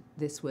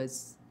 This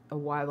was a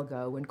while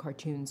ago when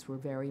cartoons were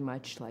very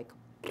much like,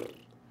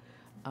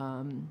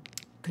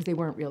 because they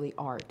weren't really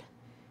art.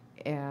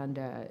 And,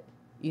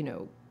 you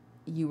know,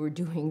 you were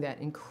doing that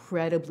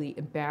incredibly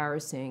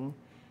embarrassing,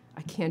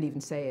 I can't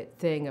even say it,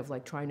 thing of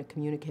like trying to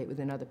communicate with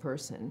another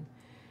person,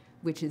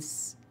 which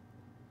is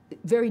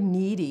very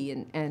needy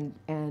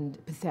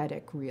and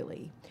pathetic,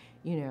 really.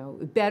 You know,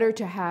 better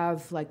to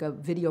have like a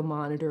video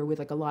monitor with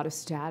like a lot of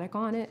static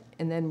on it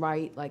and then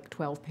write like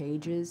 12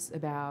 pages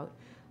about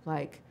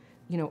like,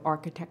 you know,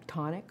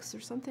 architectonics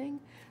or something.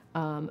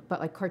 But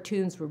like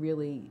cartoons were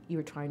really, you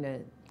were trying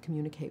to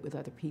communicate with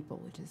other people,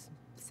 which is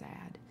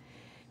sad.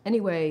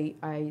 Anyway,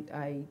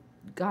 I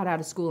got out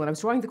of school and I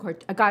was drawing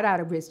I got out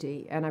of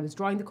RISD and I was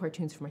drawing the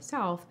cartoons for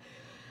myself,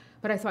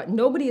 but I thought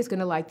nobody is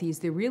gonna like these.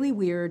 They're really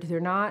weird.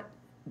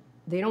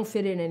 They don't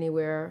fit in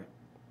anywhere.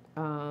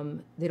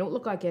 They don't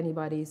look like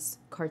anybody's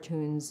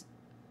cartoons.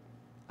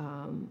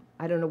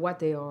 I don't know what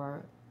they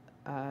are.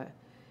 I'm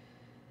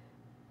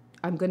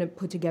gonna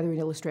put together an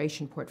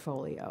illustration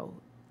portfolio.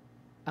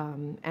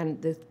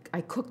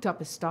 I cooked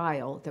up a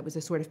style that was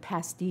a sort of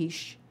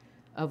pastiche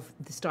of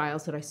the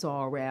styles that I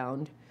saw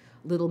around.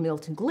 Little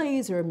Milton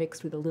Glaser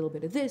mixed with a little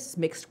bit of this,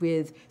 mixed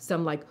with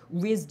some like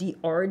RISD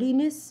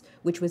artiness,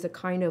 which was a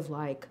kind of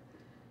like,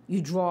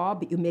 you draw,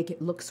 but you make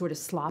it look sort of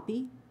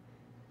sloppy.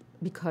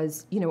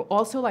 Because, you know,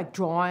 also like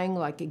drawing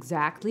like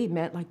exactly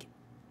meant like,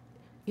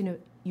 you know,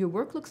 your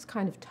work looks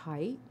kind of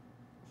tight,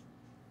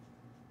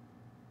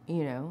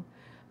 you know.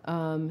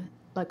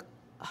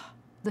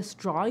 This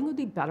drawing would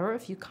be better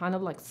if you kind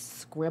of like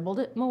scribbled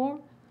it more,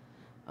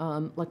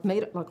 like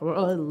made it like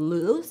really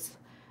loose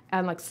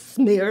and like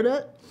smeared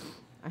it.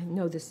 I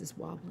know this is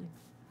wobbling.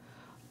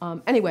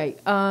 Anyway,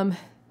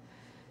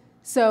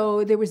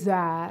 so there was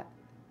that,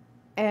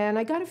 and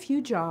I got a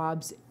few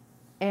jobs,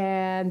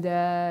 and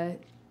then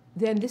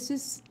this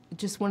is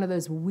just one of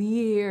those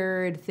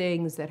weird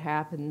things that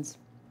happens.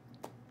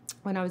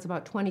 When I was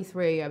about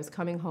 23, I was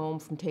coming home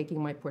from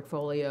taking my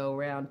portfolio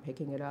around,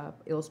 picking it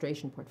up,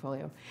 illustration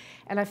portfolio,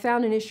 and I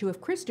found an issue of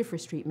Christopher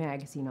Street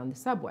magazine on the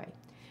subway,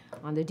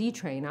 on the D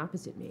train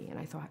opposite me, and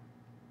I thought,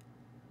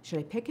 should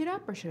I pick it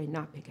up or should I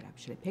not pick it up?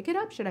 Should I pick it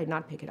up? Should I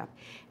not pick it up?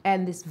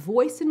 And this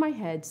voice in my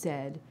head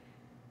said,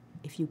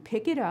 if you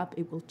pick it up,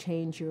 it will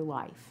change your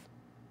life.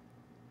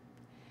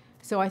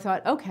 So I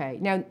thought, okay,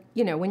 now,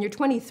 you know, when you're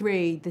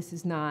 23, this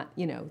is not,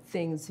 you know,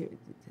 things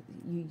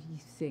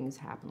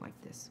happen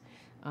like this.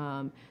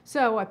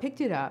 So I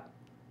picked it up,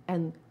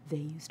 and they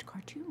used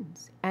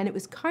cartoons. And it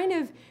was kind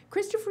of,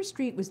 Christopher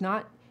Street was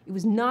not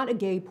a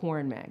gay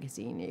porn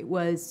magazine. It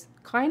was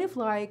kind of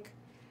like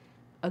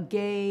a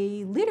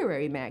gay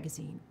literary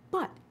magazine,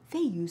 but they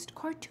used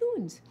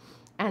cartoons.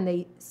 And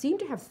they seemed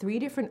to have 3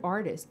 different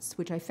artists,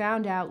 which I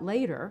found out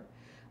later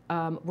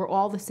were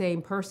all the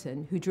same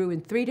person who drew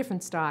in 3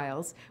 different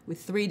styles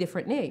with 3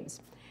 different names.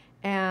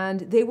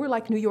 And they were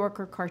like New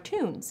Yorker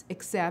cartoons,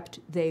 except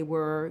they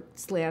were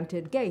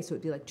slanted gay, so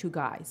it'd be like 2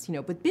 guys, you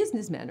know, but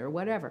businessmen or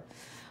whatever.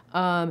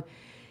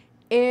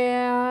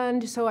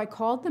 And so I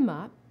called them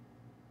up,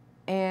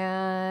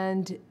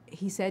 and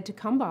he said to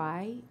come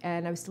by,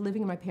 and I was still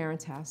living in my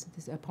parents' house, at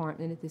this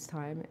apartment at this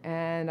time,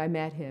 and I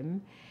met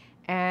him,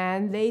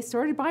 and they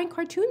started buying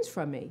cartoons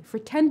from me for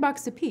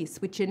 $10 a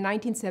piece, which in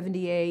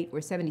 1978, or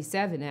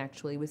 77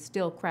 actually, was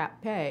still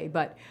crap pay,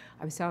 but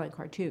I was selling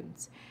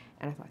cartoons.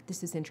 And I thought,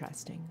 this is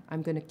interesting.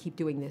 I'm going to keep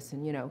doing this,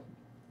 and, you know,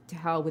 to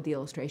hell with the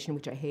illustration,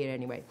 which I hate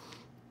anyway.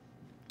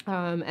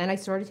 And I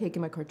started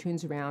taking my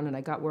cartoons around, and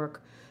I got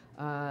work,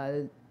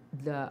 the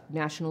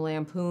National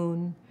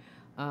Lampoon,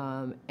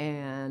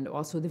 and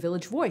also the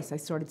Village Voice. I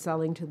started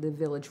selling to the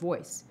Village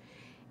Voice.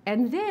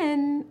 And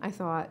then I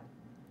thought,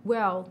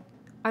 well,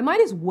 I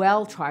might as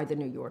well try the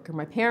New Yorker.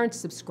 My parents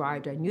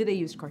subscribed. I knew they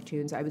used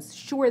cartoons. I was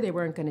sure they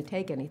weren't going to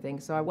take anything,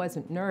 so I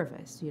wasn't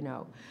nervous, you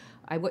know.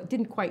 I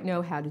didn't quite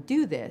know how to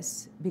do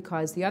this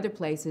because the other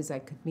places I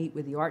could meet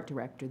with the art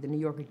director, the New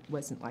Yorker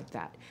wasn't like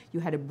that. You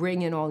had to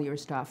bring in all your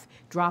stuff,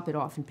 drop it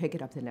off, and pick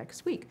it up the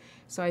next week.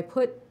 So I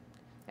put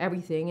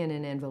everything in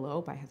an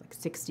envelope. I had like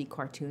 60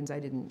 cartoons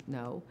I didn't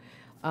know.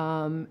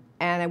 And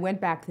I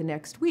went back the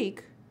next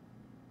week,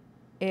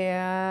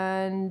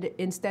 and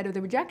instead of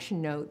the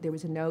rejection note, there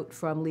was a note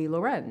from Lee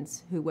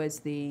Lorenz, who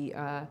was the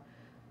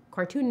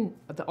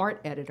the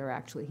art editor,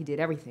 actually. He did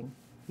everything.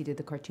 He did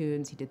the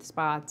cartoons, he did the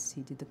spots,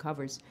 he did the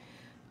covers.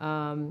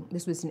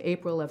 This was in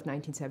April of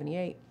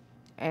 1978.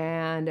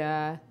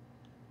 And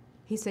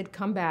he said,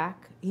 come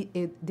back.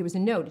 There was a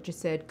note. It just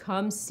said,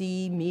 come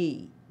see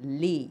me,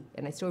 Lee.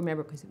 And I still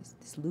remember because it was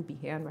this loopy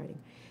handwriting.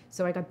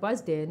 So I got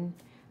buzzed in,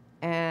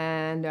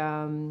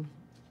 and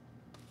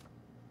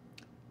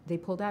they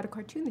pulled out a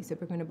cartoon. They said,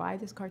 we're going to buy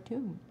this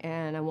cartoon,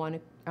 and I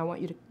want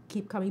you to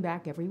keep coming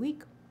back every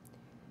week.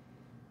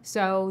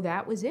 So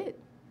that was it.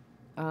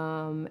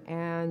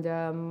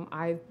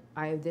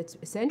 That's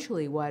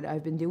essentially what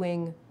I've been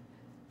doing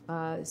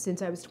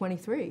since I was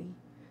 23,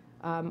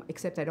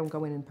 except I don't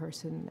go in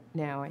person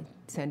now. I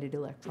send it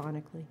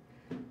electronically.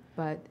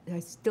 But I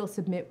still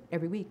submit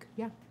every week,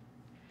 yeah.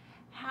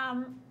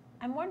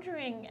 I'm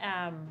wondering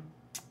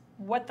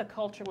what the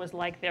culture was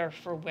like there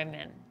for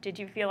women. Did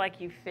you feel like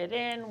you fit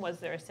in? Was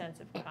there a sense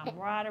of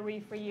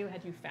camaraderie for you?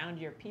 Had you found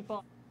your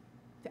people?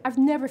 I've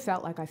never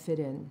felt like I fit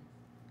in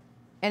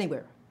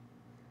anywhere.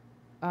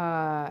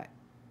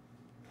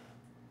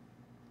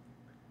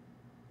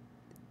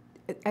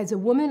 As a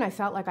woman, I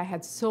felt like I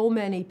had so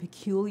many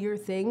peculiar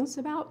things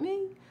about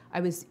me. I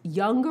was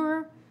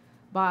younger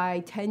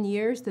by 10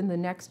 years than the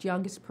next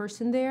youngest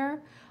person there.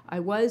 I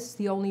was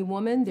the only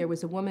woman. There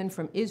was a woman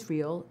from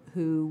Israel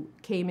who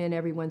came in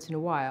every once in a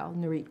while,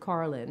 Nurit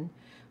Carlin.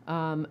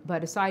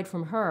 But aside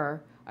from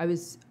her, I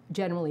was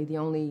generally the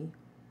only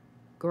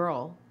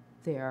girl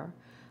there.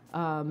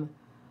 And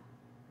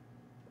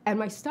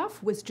my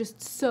stuff was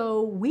just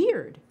so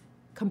weird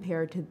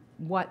compared to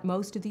what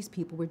most of these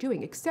people were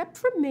doing, except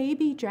for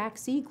maybe Jack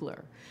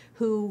Ziegler,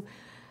 who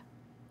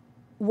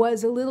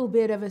was a little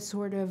bit of a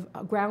sort of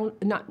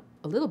not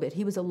a little bit,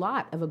 he was a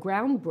lot of a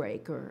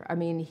groundbreaker. I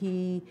mean,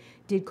 he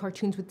did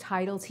cartoons with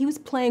titles. He was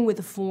playing with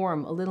the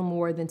form a little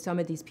more than some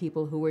of these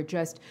people who were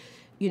just,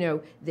 you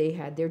know, they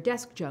had their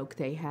desk joke,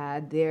 they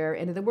had their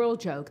end of the world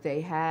joke, they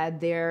had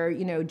their,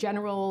 you know,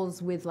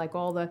 generals with like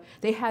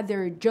they had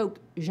their joke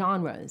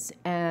genres.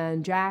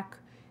 And Jack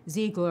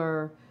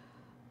Ziegler,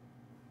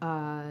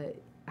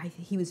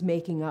 he was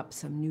making up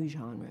some new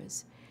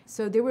genres.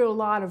 So there were a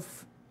lot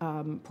of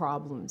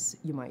problems,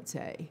 you might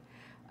say.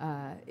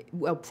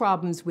 Well,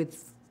 problems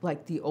with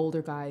like the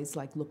older guys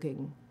like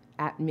looking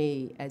at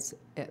me as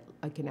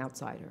like an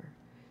outsider.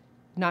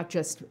 Not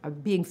just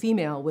being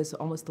female was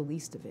almost the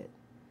least of it.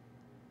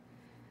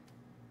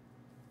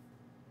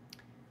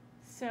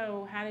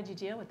 So how did you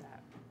deal with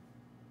that?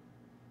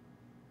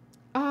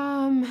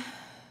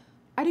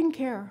 I didn't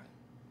care,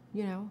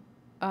 you know.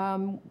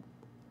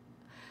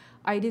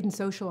 I didn't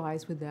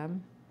socialize with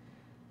them.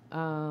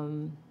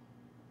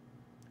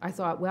 I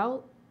thought,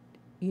 well,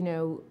 you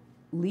know,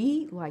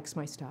 Lee likes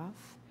my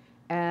stuff.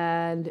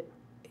 And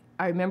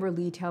I remember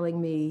Lee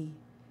telling me,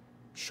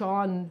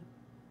 Sean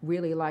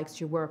really likes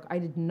your work. I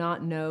did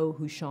not know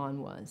who Sean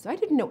was. I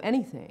didn't know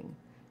anything,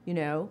 you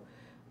know.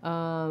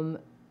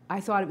 I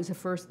thought it was a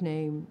first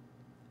name,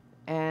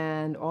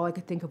 and all I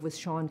could think of was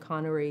Sean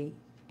Connery,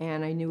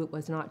 and I knew it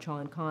was not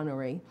Sean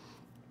Connery.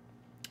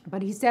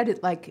 But he said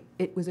it like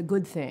it was a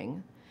good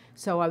thing.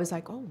 So I was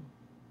like, oh,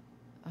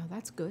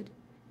 that's good.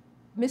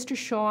 Mr.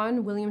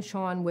 Shawn, William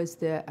Shawn, was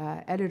the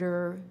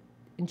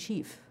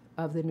editor-in-chief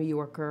of The New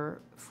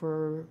Yorker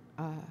for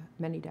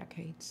many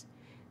decades.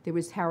 There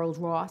was Harold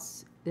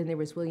Ross, then there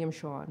was William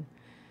Shawn.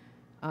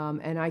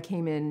 And I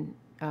came in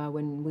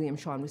when William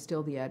Shawn was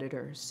still the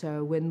editor.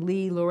 So when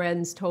Lee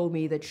Lorenz told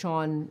me that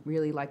Shawn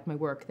really liked my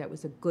work, that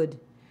was a good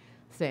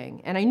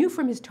thing. And I knew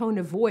from his tone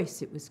of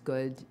voice it was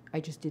good. I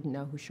just didn't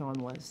know who Shawn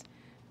was.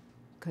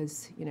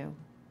 Because, you know,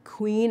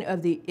 queen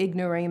of the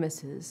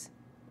ignoramuses,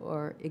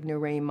 or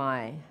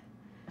ignorami.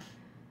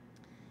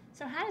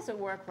 So how does it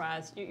work,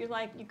 Roz? You're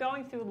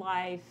going through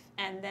life,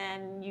 and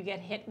then you get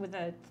hit with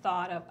a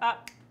thought of,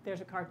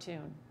 there's a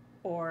cartoon.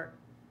 Or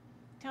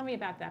tell me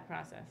about that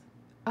process.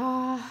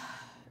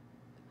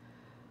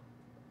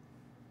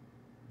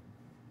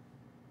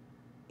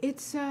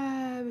 It's,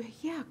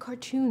 yeah,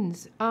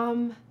 cartoons. I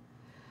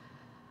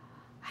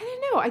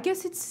don't know. I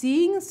guess it's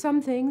seeing some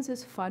things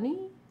as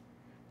funny,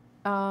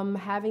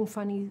 having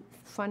funny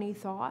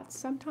thoughts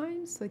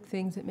sometimes, like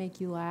things that make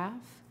you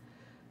laugh.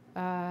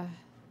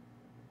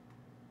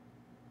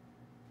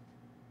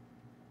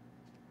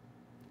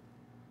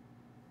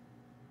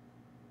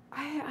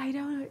 I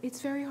don't.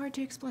 It's very hard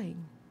to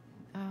explain.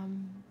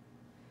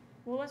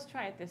 Well, let's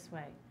try it this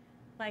way.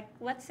 Like,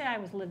 let's say I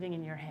was living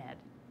in your head.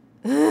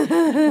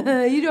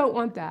 You don't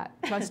want that.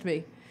 Trust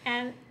me.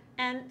 And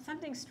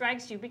something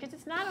strikes you, because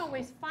it's not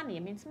always funny. I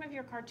mean, some of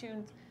your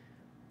cartoons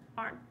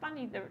aren't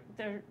funny.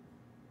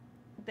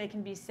 They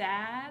can be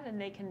sad,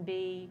 and they can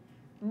be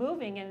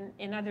moving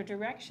in other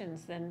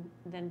directions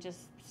than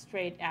just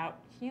straight out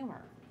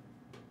humor.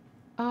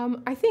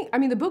 I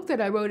mean, the book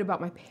that I wrote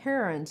about my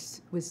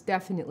parents was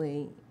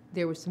definitely,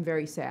 there were some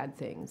very sad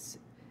things.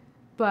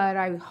 But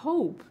I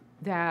hope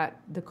that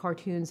the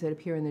cartoons that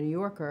appear in The New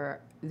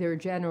Yorker, they're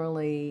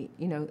generally,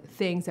 you know,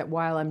 things that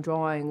while I'm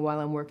drawing, while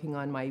I'm working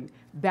on my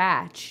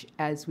batch,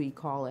 as we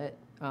call it,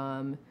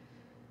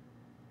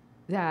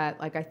 that,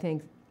 like, I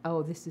think,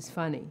 oh, this is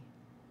funny,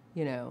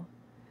 you know.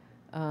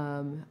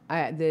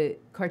 The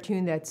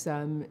cartoon that's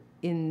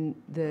in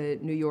the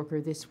New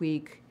Yorker this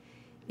week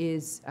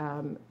is,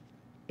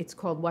 it's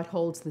called What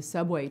Holds the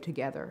Subway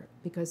Together,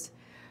 because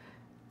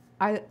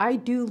I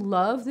do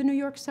love the New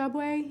York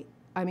subway.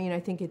 I mean, I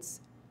think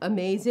it's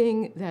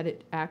amazing that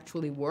it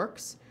actually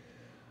works.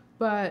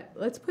 But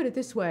let's put it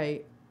this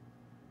way,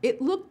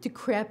 it looked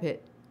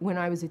decrepit when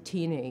I was a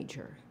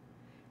teenager.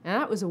 And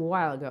that was a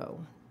while ago.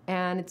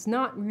 And it's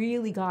not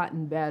really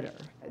gotten better.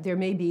 There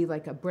may be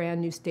like a brand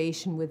new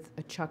station with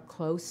a Chuck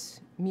Close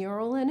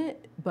mural in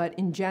it, but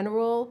in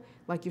general,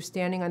 like you're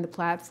standing on the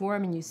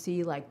platform and you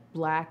see like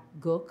black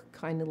gook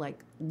kind of like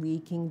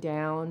leaking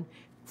down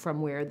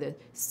from where the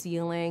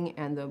ceiling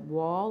and the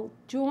wall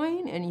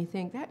join, and you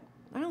think that,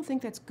 I don't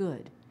think that's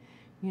good.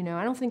 You know,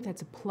 I don't think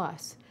that's a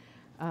plus.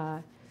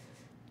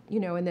 You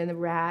know, and then the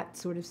rat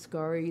sort of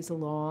scurries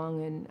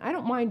along, and I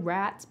don't mind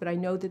rats, but I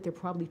know that they're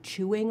probably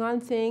chewing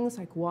on things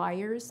like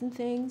wires and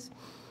things.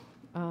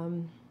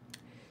 Anyway,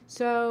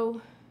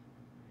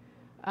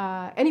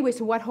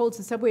 so what holds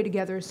the subway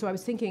together? So I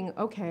was thinking,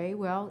 okay,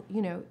 well,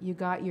 you know, you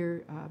got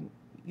your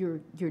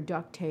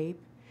duct tape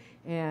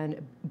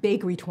and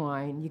bakery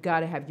twine. You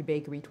got to have your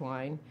bakery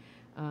twine,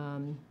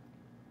 and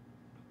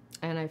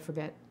I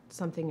forget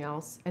something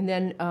else. And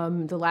then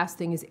the last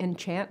thing is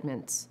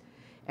enchantments.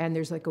 And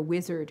there's like a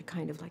wizard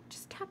kind of like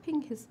just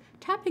tapping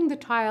the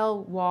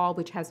tile wall,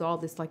 which has all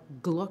this like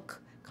gluck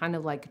kind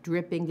of like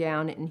dripping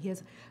down it. And he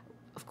has,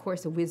 of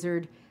course, a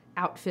wizard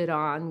outfit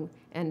on,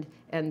 and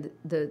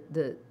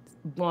the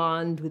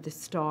wand with the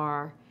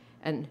star.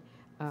 And,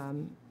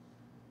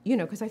 you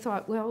know, because I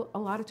thought, well, a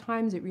lot of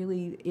times it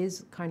really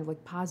is kind of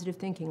like positive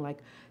thinking, like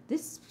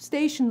this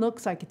station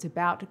looks like it's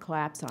about to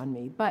collapse on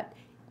me, but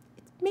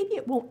maybe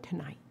it won't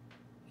tonight.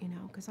 You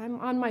know, because I'm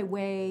on my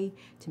way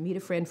to meet a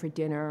friend for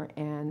dinner,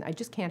 and I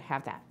just can't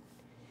have that.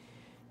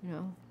 You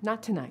know,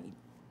 not tonight.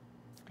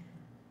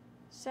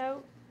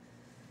 So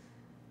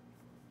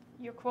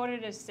you're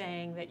quoted as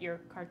saying that your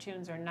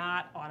cartoons are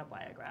not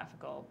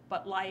autobiographical,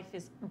 but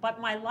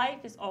my life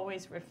is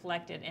always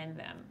reflected in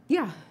them.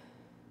 Yeah.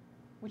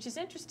 Which is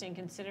interesting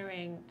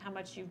considering how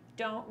much you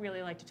don't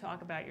really like to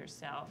talk about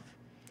yourself.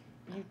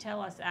 You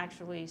tell us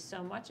actually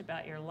so much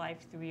about your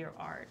life through your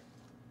art.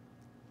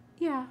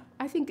 Yeah,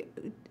 I think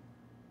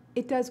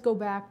it does go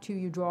back to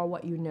you draw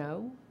what you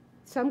know.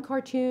 Some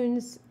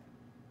cartoons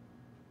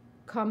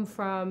come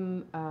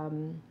from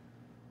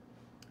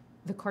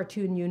the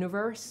cartoon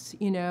universe,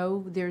 you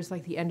know. There's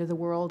like the end of the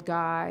world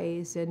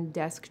guys and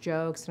desk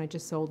jokes, and I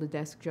just sold a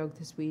desk joke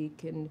this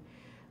week. And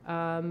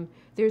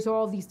there's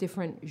all these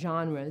different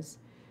genres.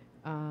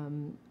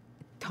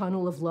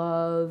 Tunnel of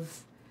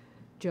Love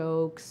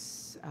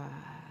jokes. I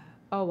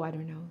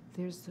don't know.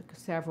 There's like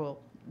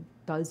several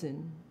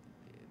dozen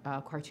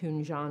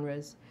cartoon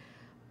genres.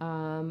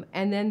 And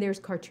then there's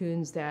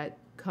cartoons that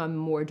come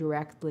more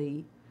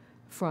directly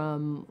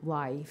from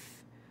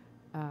life.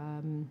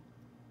 And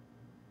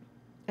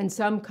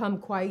some come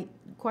quite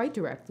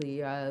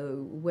directly.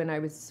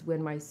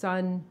 When my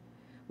son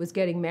was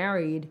getting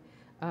married,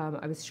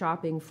 I was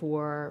shopping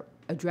for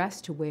a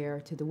dress to wear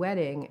to the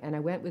wedding, and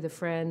I went with a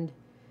friend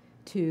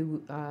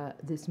to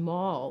this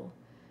mall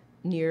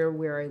near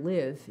where I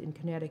live in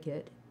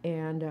Connecticut,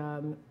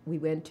 and we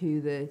went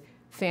to the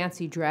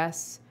fancy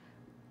dress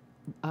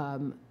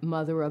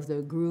mother of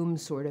the groom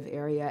sort of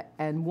area,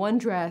 and one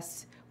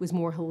dress was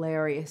more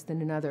hilarious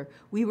than another.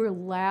 We were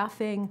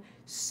laughing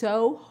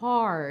so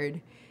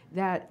hard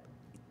that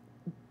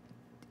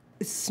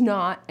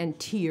snot and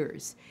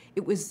tears.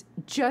 It was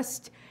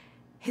just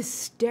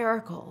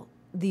hysterical,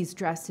 these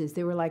dresses.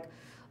 They were like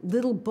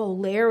little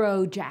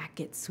bolero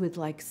jackets with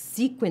like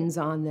sequins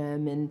on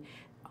them and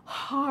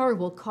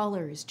horrible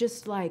colors,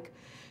 just like,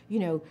 you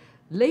know,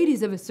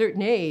 ladies of a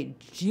certain age,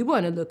 do you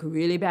want to look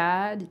really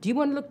bad? Do you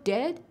want to look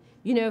dead?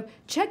 You know,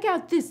 check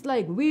out this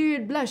like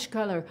weird blush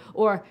color.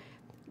 Or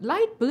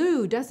light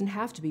blue doesn't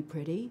have to be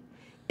pretty.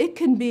 It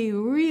can be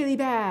really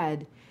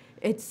bad.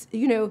 It's,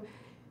 you know,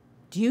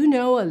 do you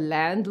know a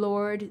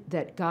landlord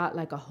that got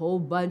like a whole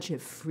bunch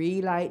of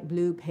free light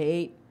blue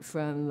paint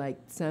from like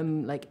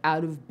some like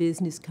out of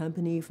business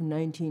company from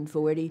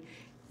 1940?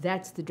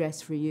 That's the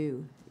dress for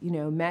you. You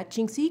know,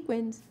 matching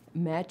sequins,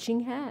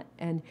 matching hat.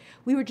 And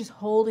we were just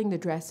holding the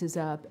dresses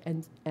up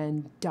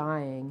and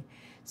dying.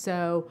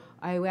 So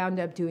I wound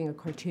up doing a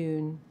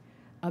cartoon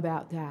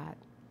about that.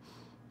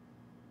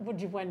 What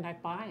did you wind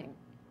up buying?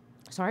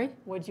 Sorry?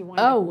 What did you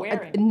wind up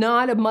wearing?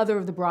 Not a mother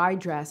of the bride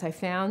dress. I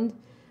found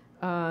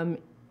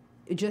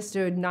just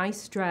a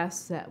nice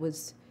dress that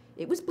was,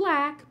 it was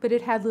black, but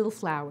it had little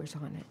flowers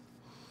on it.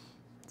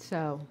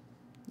 So,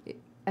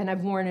 and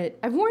I've worn it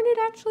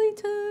actually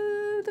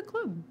to the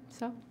club.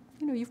 So,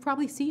 you know, you've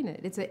probably seen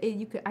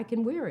it. I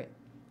can wear it.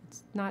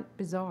 It's not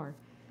bizarre.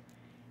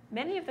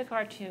 Many of the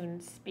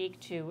cartoons speak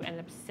to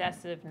an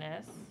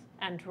obsessiveness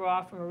and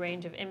draw from a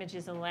range of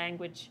images and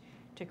language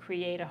to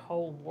create a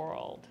whole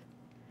world.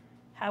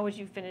 How would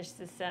you finish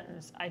this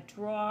sentence? I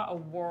draw a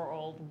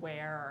world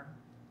where...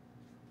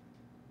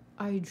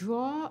 I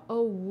draw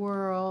a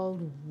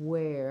world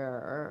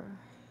where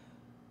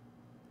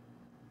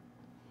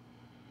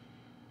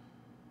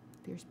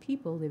there's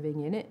people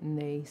living in it, and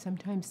they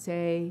sometimes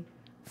say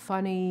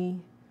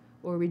funny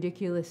or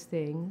ridiculous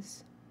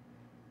things,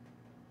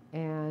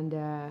 and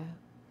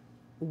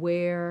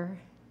wear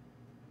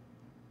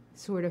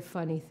sort of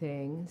funny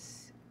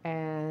things,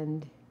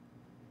 and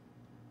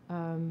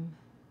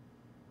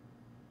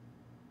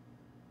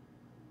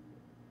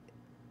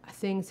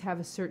things have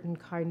a certain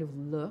kind of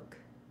look,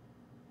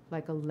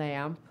 like a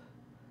lamp,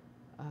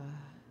 a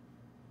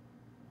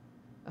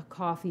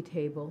coffee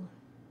table.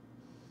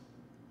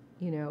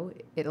 You know,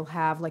 it'll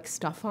have like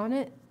stuff on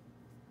it.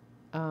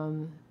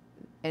 And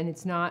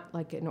it's not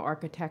like an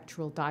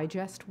Architectural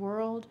Digest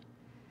world.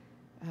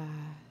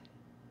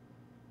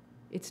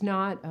 It's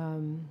not,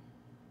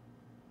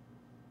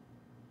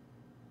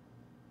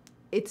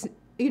 it's,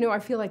 you know, I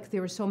feel like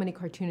there are so many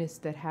cartoonists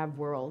that have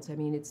worlds. I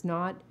mean, it's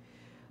not,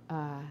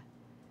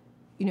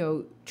 you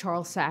know,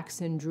 Charles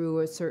Saxon drew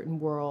a certain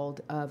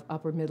world of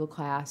upper middle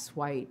class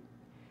white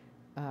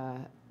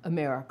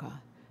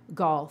America,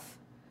 golf,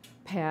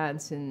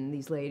 pants, and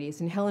these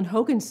ladies. And Helen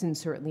Hoganson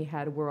certainly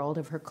had a world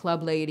of her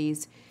club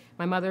ladies.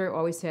 My mother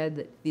always said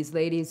that these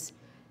ladies,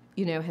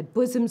 you know, had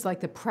bosoms like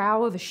the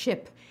prow of a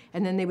ship,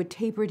 and then they would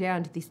taper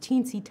down to these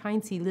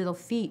teensy-tiny little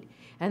feet,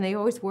 and they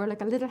always wore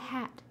like a little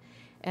hat.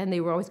 And they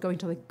were always going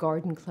to like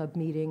garden club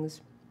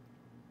meetings.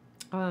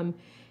 And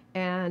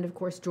of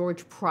course,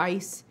 George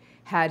Price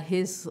had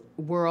his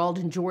world,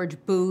 and George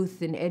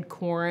Booth and Ed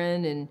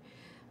Koren and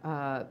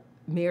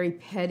Mary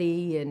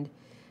Petty, and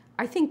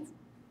I think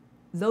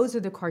those are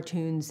the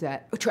cartoons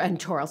that, and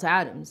Charles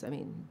Addams, I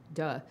mean,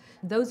 duh.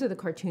 Those are the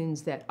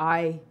cartoons that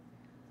I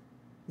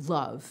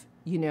love,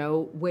 you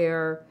know,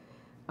 where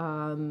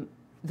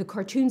the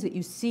cartoons that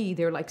you see,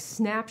 they're like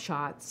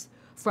snapshots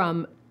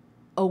from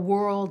a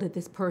world that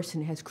this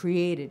person has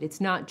created.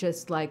 It's not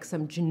just like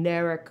some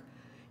generic,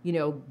 you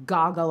know,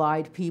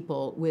 goggle-eyed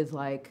people with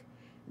like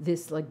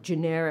this like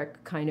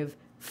generic kind of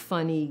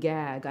funny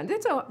gag. And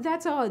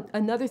that's all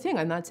another thing.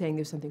 I'm not saying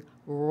there's something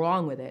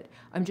wrong with it.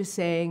 I'm just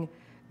saying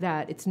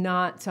that it's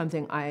not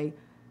something I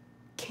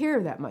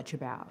care that much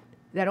about.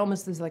 That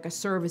almost is like a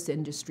service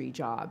industry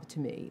job to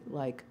me.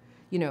 Like,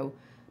 you know,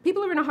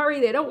 people are in a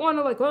hurry. They don't want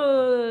to like,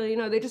 you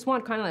know, they just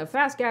want kind of like a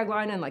fast gag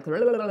line and like,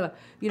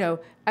 you know,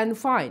 and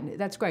fine,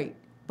 that's great.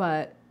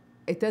 But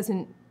it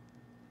doesn't,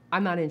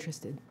 I'm not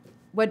interested.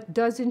 What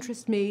does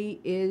interest me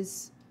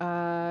is,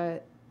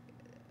 are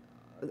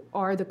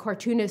the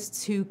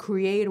cartoonists who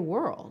create a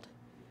world.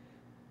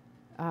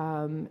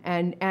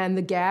 And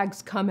the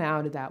gags come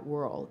out of that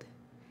world.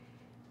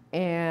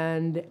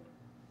 And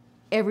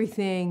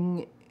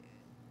everything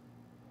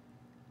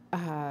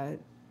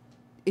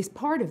is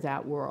part of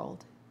that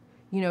world.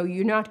 You know,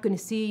 you're not going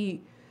to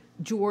see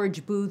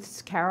George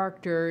Booth's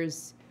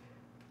characters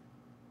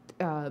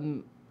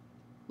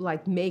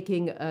like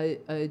making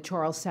a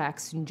Charles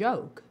Saxon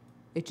joke.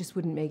 It just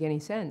wouldn't make any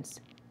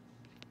sense.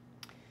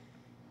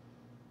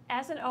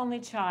 As an only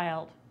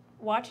child,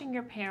 watching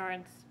your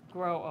parents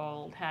grow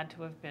old had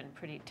to have been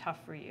pretty tough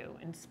for you.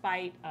 In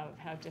spite of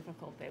how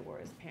difficult they were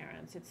as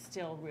parents, it's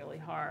still really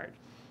hard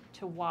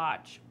to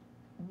watch.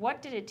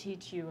 What did it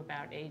teach you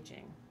about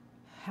aging?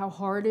 How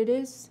hard it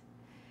is,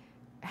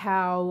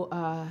 how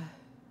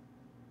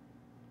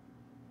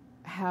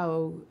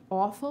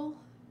awful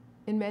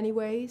in many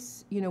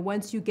ways. You know,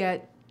 once you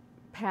get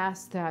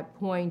past that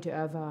point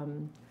of,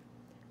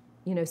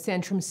 you know,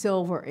 Centrum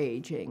Silver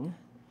aging,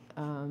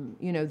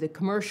 you know, the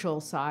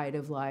commercial side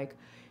of like,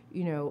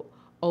 you know,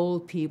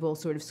 old people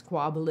sort of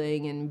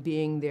squabbling and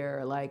being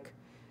their like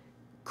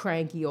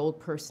cranky old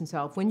person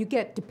self. When you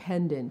get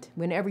dependent,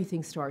 when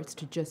everything starts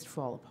to just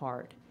fall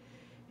apart.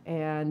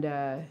 And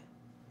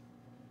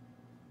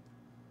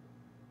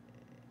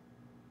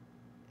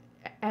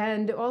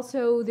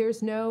also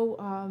there's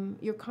no,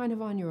 you're kind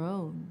of on your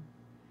own.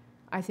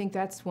 I think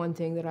that's one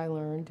thing that I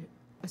learned,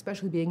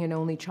 especially being an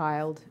only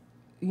child.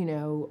 You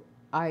know,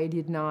 I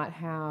did not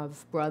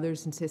have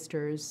brothers and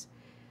sisters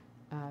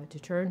to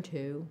turn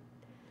to.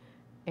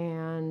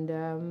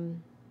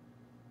 And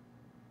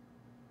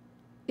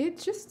it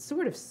just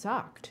sort of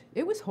sucked.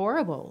 It was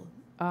horrible.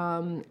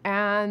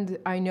 And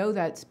I know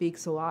that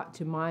speaks a lot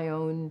to my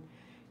own,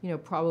 you know,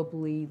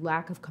 probably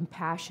lack of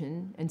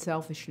compassion and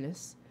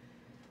selfishness.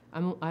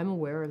 I'm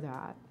aware of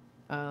that.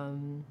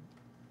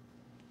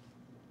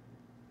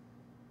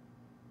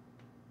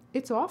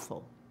 It's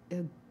awful.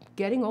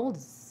 Getting old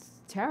is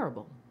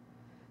terrible.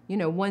 You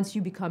know, once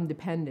you become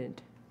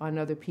dependent on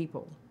other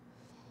people.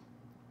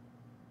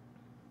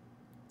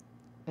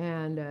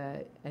 And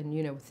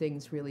you know,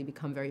 things really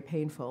become very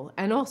painful.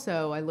 And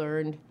also I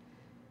learned,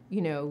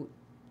 you know,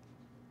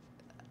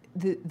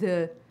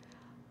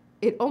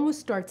 it almost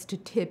starts to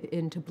tip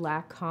into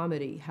black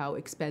comedy, how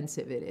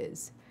expensive it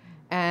is,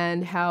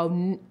 and how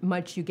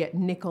much you get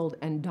nickeled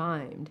and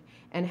dimed,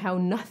 and how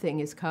nothing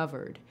is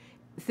covered.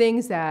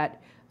 Things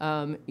that,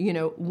 you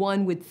know,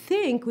 one would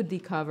think would be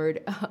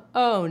covered.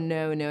 Oh,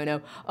 no, no,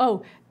 no.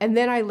 Oh, and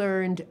then I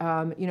learned,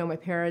 you know, my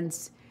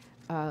parents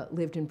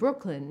lived in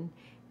Brooklyn,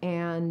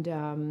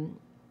 and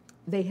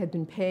they had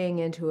been paying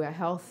into a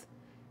health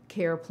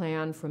care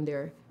plan from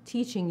their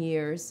teaching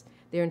years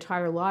their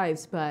entire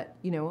lives. But,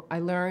 you know, I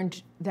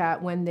learned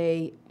that when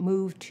they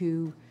moved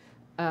to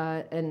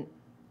an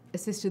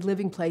assisted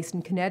living place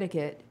in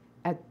Connecticut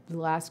at the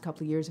last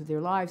couple of years of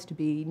their lives to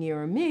be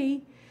nearer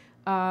me,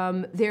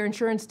 their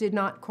insurance did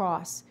not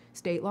cross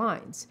state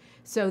lines.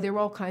 So there were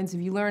all kinds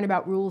of, you learn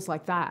about rules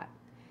like that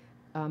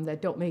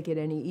that don't make it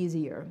any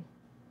easier.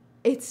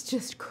 It's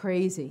just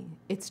crazy.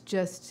 It's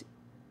just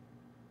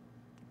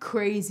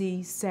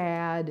crazy,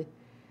 sad,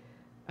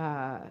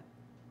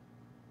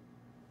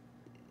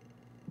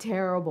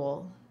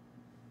 terrible.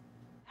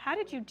 How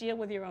did you deal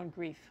with your own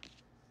grief?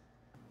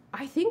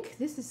 I think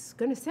this is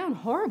going to sound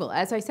horrible.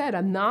 As I said,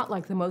 I'm not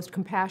like the most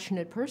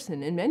compassionate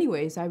person. In many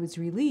ways, I was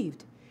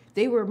relieved.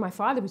 My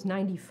father was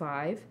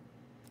 95.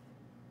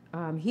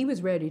 He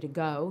was ready to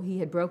go. He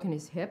had broken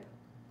his hip.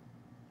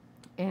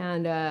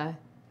 And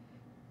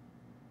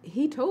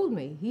he told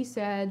me, he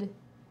said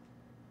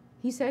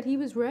he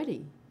was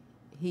ready.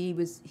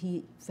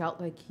 He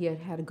felt like he had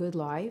had a good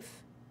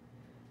life.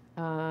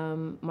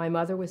 My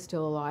mother was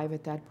still alive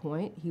at that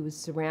point. He was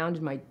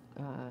surrounded. My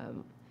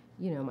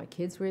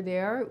kids were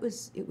there.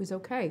 It was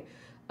okay.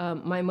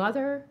 My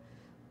mother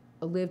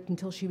lived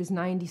until she was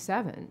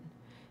 97,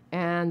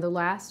 and the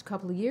last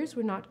couple of years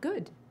were not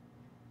good.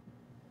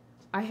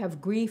 I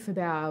have grief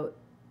about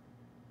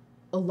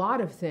a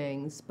lot of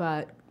things,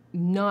 but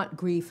not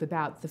grief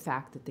about the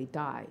fact that they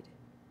died,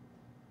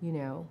 you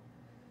know.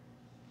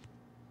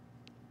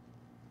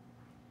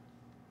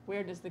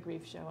 Where does the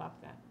grief show up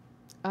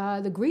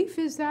then? The grief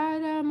is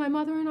that my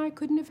mother and I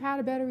couldn't have had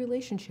a better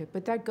relationship,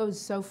 but that goes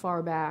so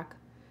far back.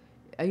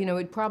 You know,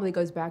 it probably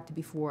goes back to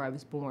before I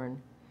was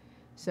born.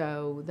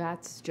 So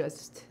that's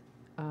just,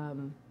 I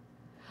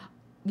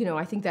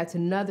think that's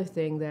another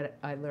thing that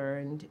I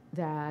learned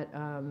that,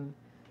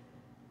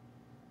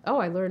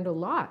 I learned a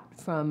lot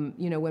from,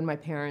 when my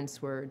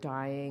parents were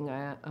dying.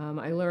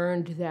 I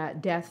learned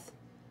that death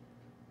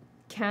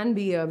can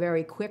be a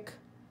very quick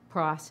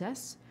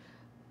process,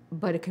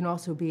 but it can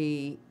also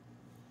be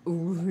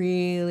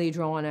really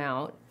drawn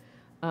out.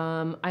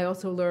 I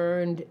also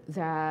learned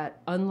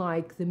that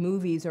unlike the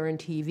movies or in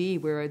TV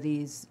where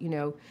these,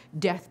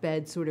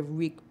 deathbed sort of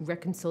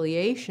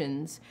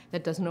reconciliations,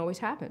 that doesn't always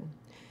happen,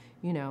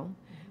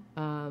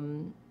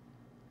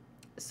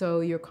 So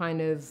you're kind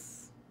of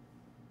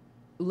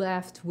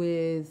left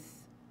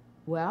with,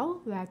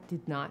 well, that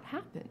did not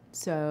happen.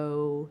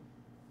 So,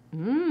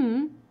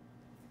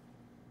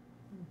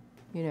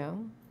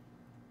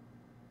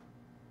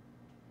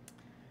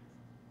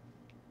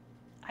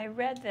 I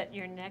read that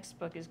your next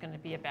book is going to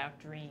be about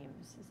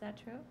dreams. Is that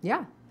true?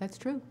 Yeah, that's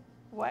true.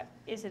 What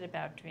is it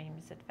about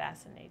dreams that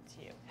fascinates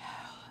you?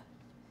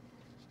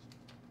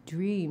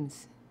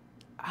 Dreams.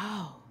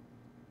 Oh,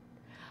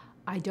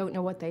 I don't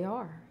know what they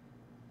are.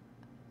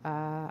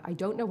 I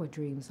don't know what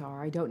dreams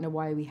are. I don't know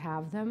why we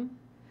have them.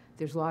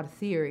 There's a lot of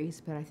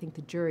theories, but I think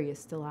the jury is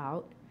still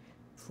out.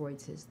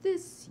 Freud says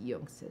this,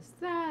 Jung says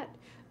that,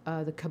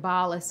 the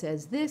Kabbalah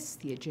says this,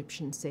 the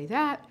Egyptians say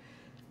that.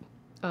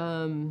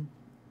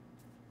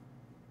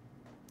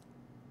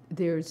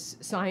 There's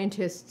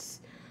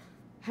scientists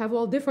have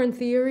all different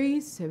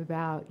theories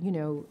about,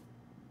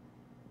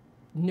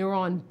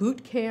 neuron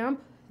boot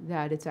camp,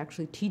 that it's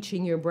actually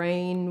teaching your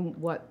brain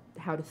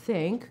how to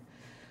think.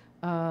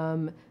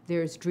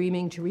 There's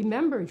dreaming to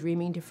remember,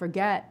 dreaming to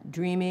forget,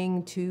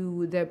 dreaming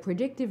to the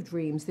predictive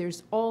dreams.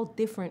 There's all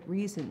different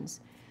reasons.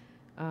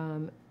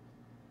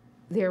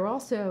 They're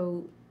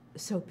also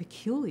so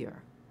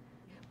peculiar.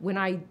 When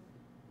I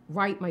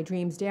write my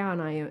dreams down,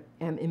 I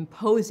am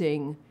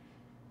imposing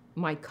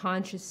my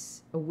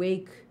conscious,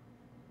 awake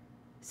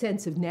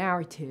sense of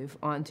narrative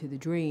onto the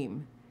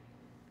dream.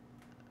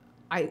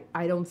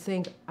 I don't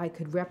think I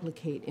could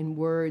replicate in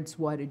words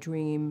what a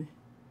dream,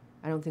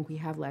 I don't think we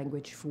have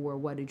language for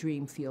what a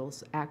dream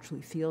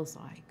actually feels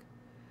like.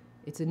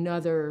 It's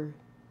another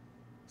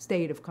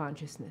state of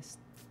consciousness.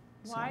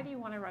 Why do you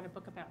want to write a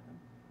book about them?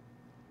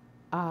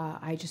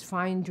 I just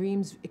find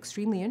dreams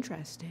extremely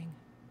interesting.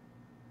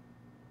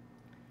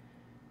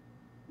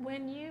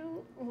 When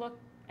you look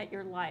at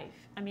your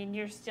life, I mean,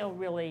 you're still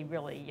really,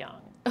 really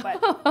young, but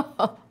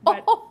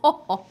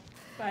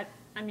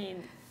I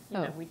mean,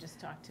 we just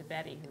talked to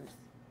Betty, who's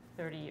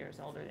 30 years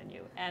older than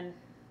you,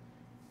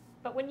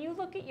 but when you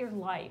look at your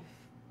life,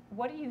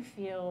 what do you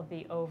feel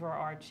the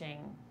overarching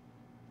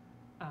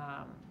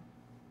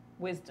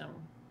wisdom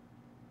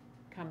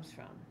comes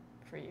from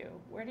for you?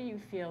 Where do you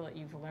feel that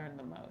you've learned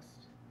the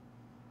most?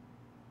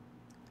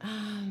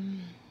 I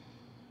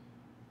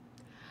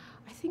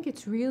think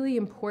it's really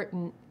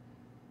important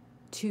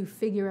to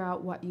figure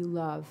out what you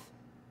love,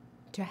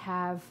 to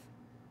have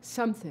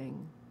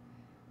something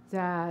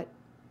that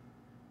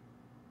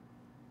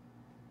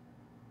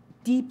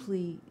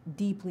deeply,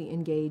 deeply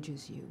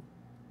engages you.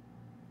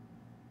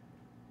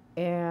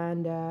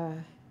 And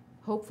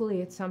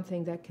hopefully it's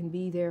something that can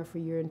be there for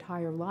your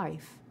entire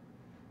life,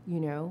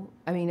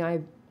 I mean,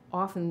 I've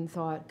often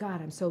thought,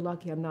 God, I'm so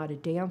lucky I'm not a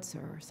dancer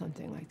or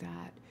something like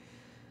that.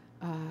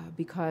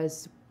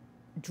 Because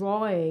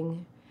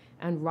drawing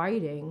and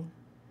writing,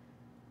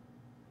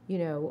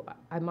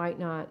 I might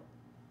not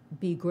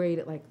be great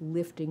at like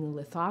lifting a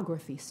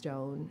lithography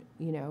stone,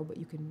 you know, but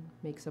you can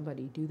make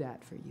somebody do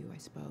that for you, I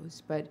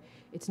suppose. But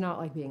it's not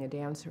like being a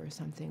dancer or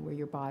something where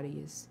your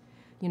body is,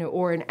 you know,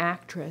 or an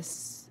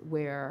actress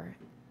where,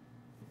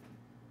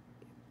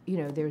 you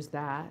know, there's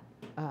that,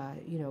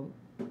 you know,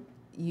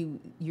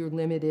 you're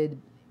limited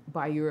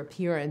by your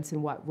appearance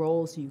and what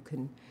roles you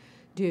can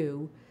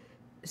do.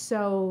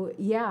 So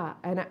yeah,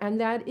 and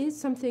that is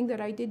something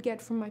that I did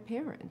get from my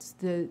parents,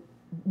 the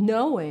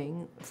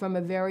knowing from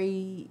a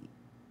very,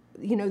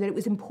 you know, that it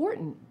was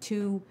important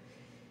to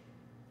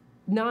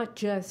not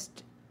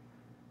just,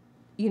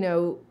 you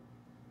know,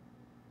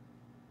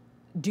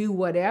 do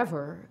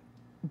whatever,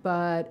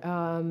 but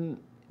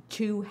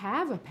to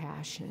have a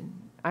passion.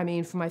 I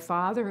mean, for my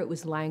father, it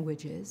was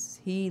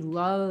languages. He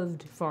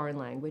loved foreign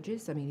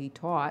languages. I mean, he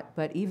taught,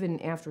 but even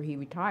after he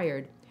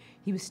retired,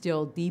 he was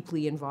still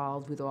deeply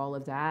involved with all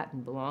of that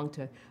and belonged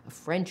to a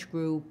French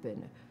group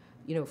and,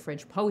 you know, a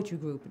French poetry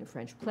group and a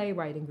French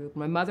playwriting group.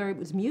 My mother, it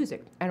was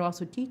music and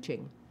also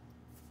teaching.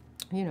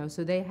 You know,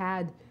 so they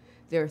had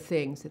their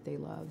things that they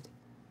loved.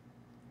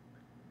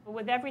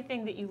 With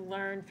everything that you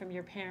learned from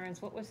your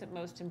parents, what was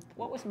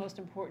most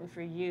important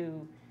for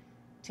you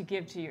to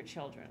give to your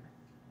children?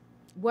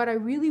 What I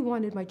really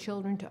wanted my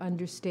children to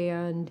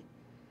understand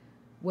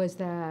was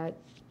that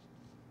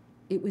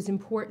it was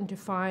important to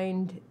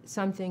find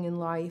something in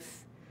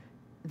life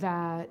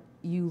that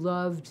you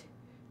loved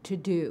to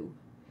do,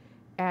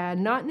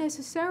 and not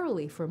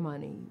necessarily for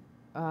money.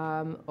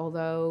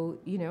 Although,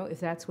 you know, if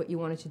that's what you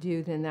wanted to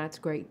do, then that's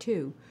great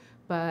too.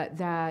 But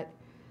that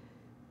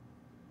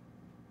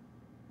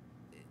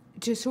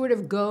to sort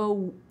of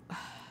go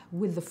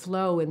with the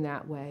flow in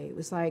that way. It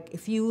was like,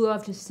 if you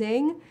love to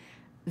sing,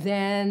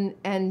 then,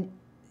 and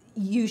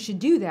you should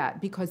do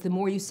that, because the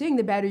more you sing,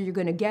 the better you're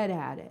going to get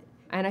at it.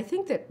 And I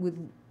think that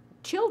with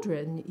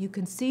children, you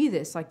can see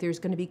this, like there's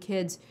going to be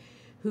kids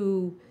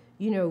who,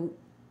 you know,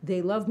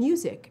 they love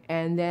music,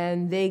 and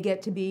then they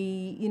get to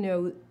be, you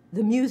know,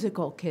 the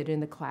musical kid in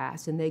the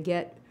class, and they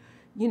get,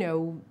 you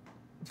know,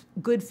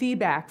 good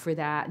feedback for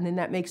that, and then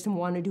that makes them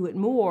want to do it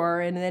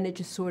more, and then it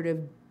just sort of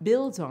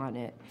builds on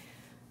it.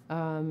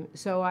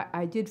 So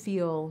I did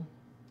feel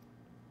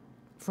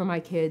for my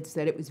kids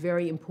that it was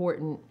very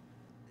important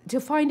to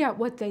find out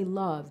what they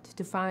loved,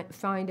 to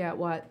find out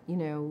what, you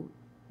know,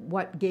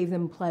 what gave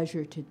them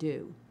pleasure to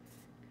do,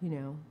 you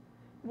know.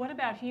 What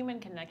about human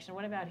connection?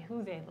 What about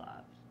who they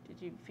loved?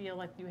 Did you feel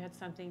like you had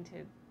something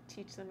to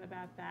teach them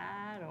about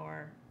that,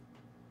 or?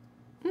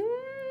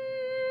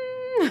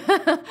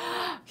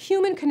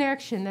 Human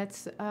connection,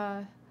 that's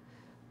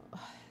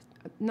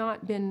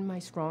not been my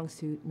strong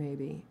suit,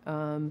 maybe.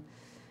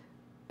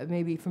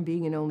 Maybe from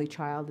being an only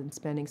child and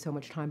spending so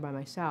much time by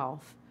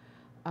myself.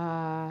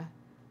 I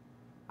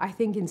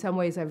think in some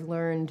ways I've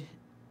learned,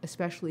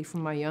 especially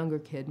from my younger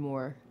kid,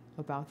 more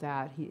about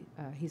that.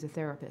 He's a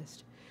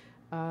therapist.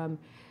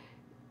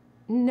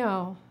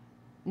 No,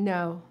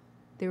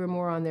 they were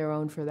more on their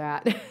own for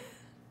that.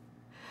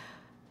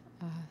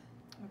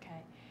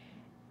 Okay.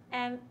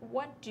 And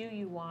what do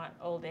you want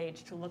old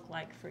age to look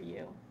like for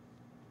you?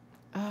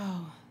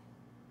 Oh,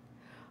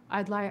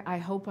 I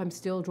hope I'm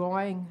still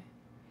drawing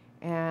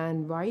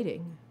and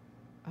writing.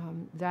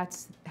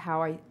 That's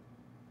how I,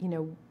 you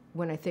know,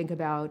 when I think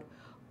about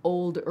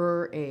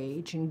older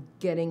age and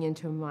getting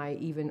into my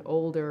even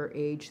older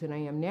age than I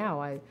am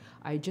now,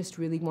 I just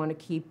really want to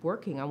keep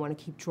working. I want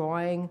to keep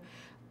drawing,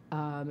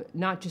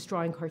 not just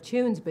drawing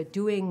cartoons, but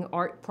doing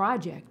art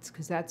projects,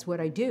 because that's what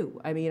I do.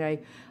 I mean,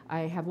 I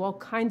have all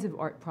kinds of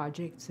art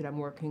projects that I'm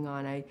working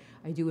on. I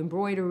do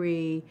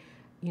embroidery,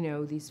 you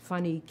know, these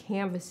funny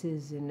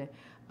canvases and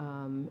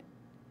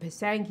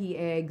Pisanki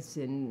eggs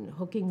and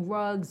hooking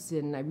rugs,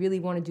 and I really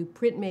want to do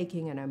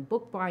printmaking, and I'm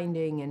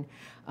bookbinding, and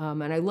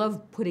I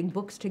love putting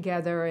books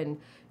together, and,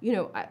 you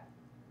know,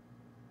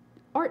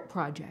 art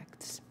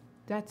projects.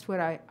 That's what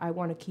I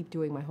want to keep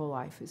doing my whole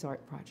life, is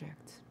art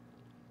projects.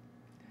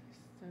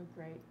 So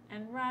great.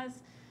 And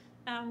Roz,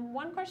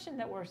 one question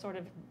that we're sort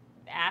of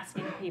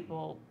asking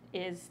people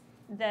is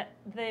that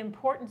the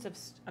importance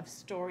of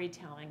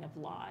storytelling of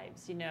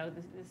lives. You know,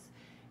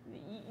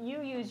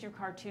 you use your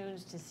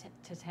cartoons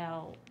to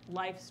tell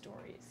life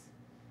stories.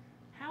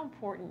 How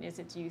important is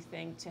it, do you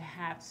think, to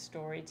have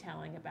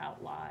storytelling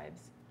about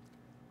lives?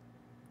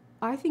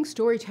 I think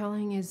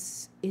storytelling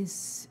is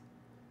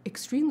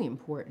extremely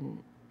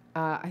important.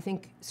 I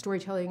think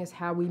storytelling is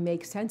how we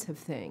make sense of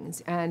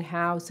things, and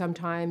how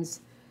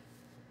sometimes,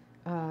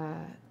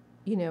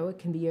 you know, it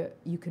can be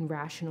you can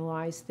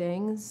rationalize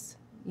things,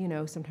 you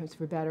know, sometimes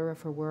for better or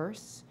for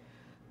worse.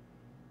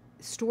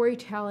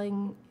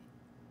 Storytelling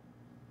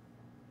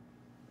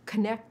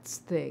connects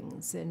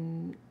things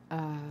and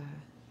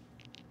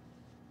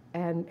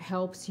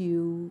helps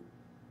you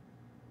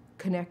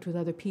connect with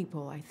other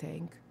people, I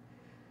think.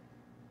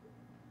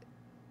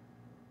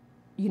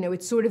 You know,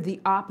 it's sort of the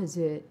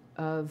opposite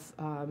of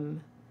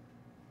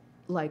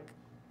like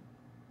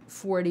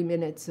 40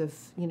 minutes of,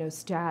 you know,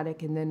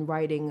 static and then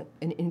writing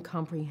an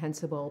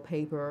incomprehensible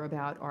paper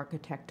about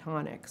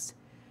architectonics,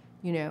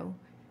 you know.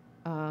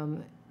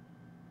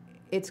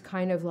 it's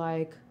kind of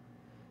like,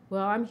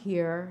 well, I'm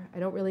here. I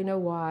don't really know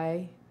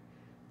why.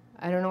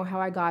 I don't know how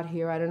I got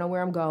here. I don't know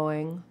where I'm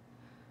going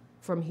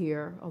from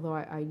here, although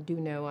I do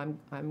know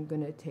I'm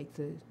going to take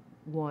the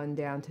one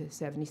down to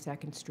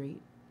 72nd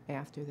Street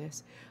after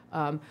this.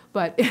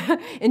 But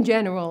in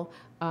general,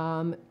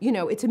 you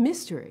know, it's a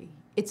mystery.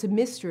 It's a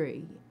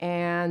mystery.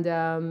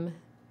 And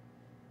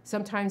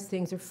sometimes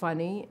things are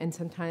funny, and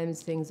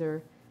sometimes things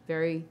are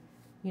very,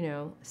 you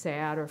know,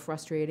 sad or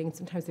frustrating.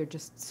 Sometimes they're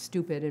just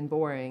stupid and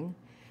boring.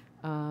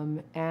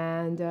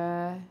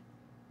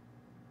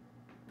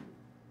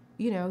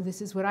 You know,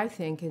 this is what I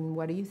think, and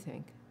what do you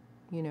think?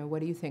 You know,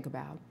 what do you think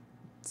about?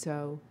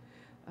 So,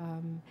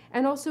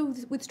 and also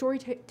with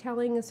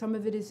storytelling, some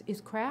of it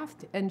is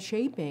craft and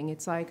shaping.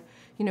 It's like,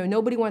 you know,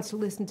 nobody wants to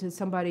listen to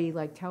somebody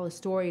like tell a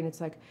story, and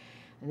it's like,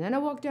 and then I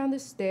walked down the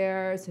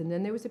stairs, and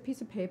then there was a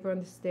piece of paper on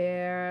the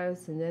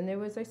stairs, and then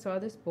I saw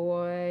this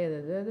boy,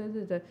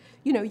 and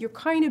you know, you're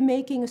kind of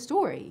making a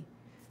story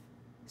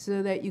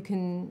so that you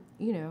can,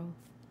 you know,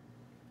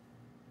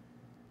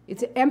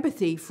 it's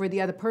empathy for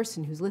the other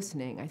person who's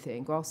listening, I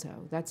think,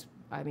 also. That's,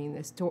 I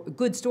mean,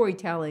 good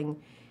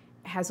storytelling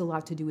has a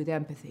lot to do with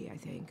empathy, I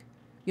think.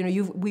 You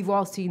know, we've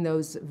all seen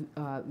those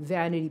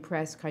vanity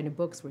press kind of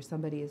books where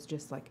somebody is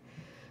just like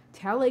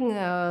telling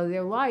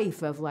their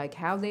life of like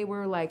how they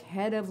were like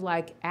head of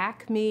like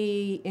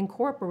Acme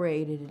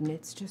Incorporated, and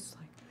it's just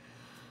like,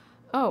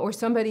 oh, or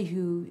somebody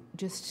who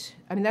just,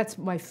 I mean, that's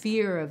my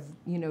fear of,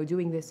 you know,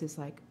 doing this is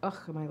like, ugh,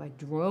 am I like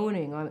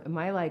droning? Am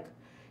I like,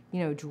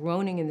 you know,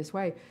 droning in this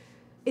way?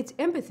 It's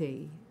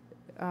empathy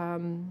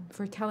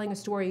for telling a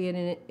story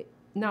in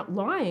not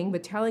lying,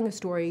 but telling a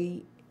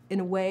story in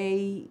a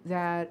way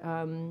that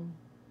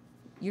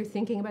you're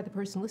thinking about the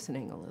person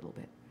listening a little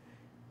bit,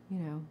 you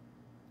know.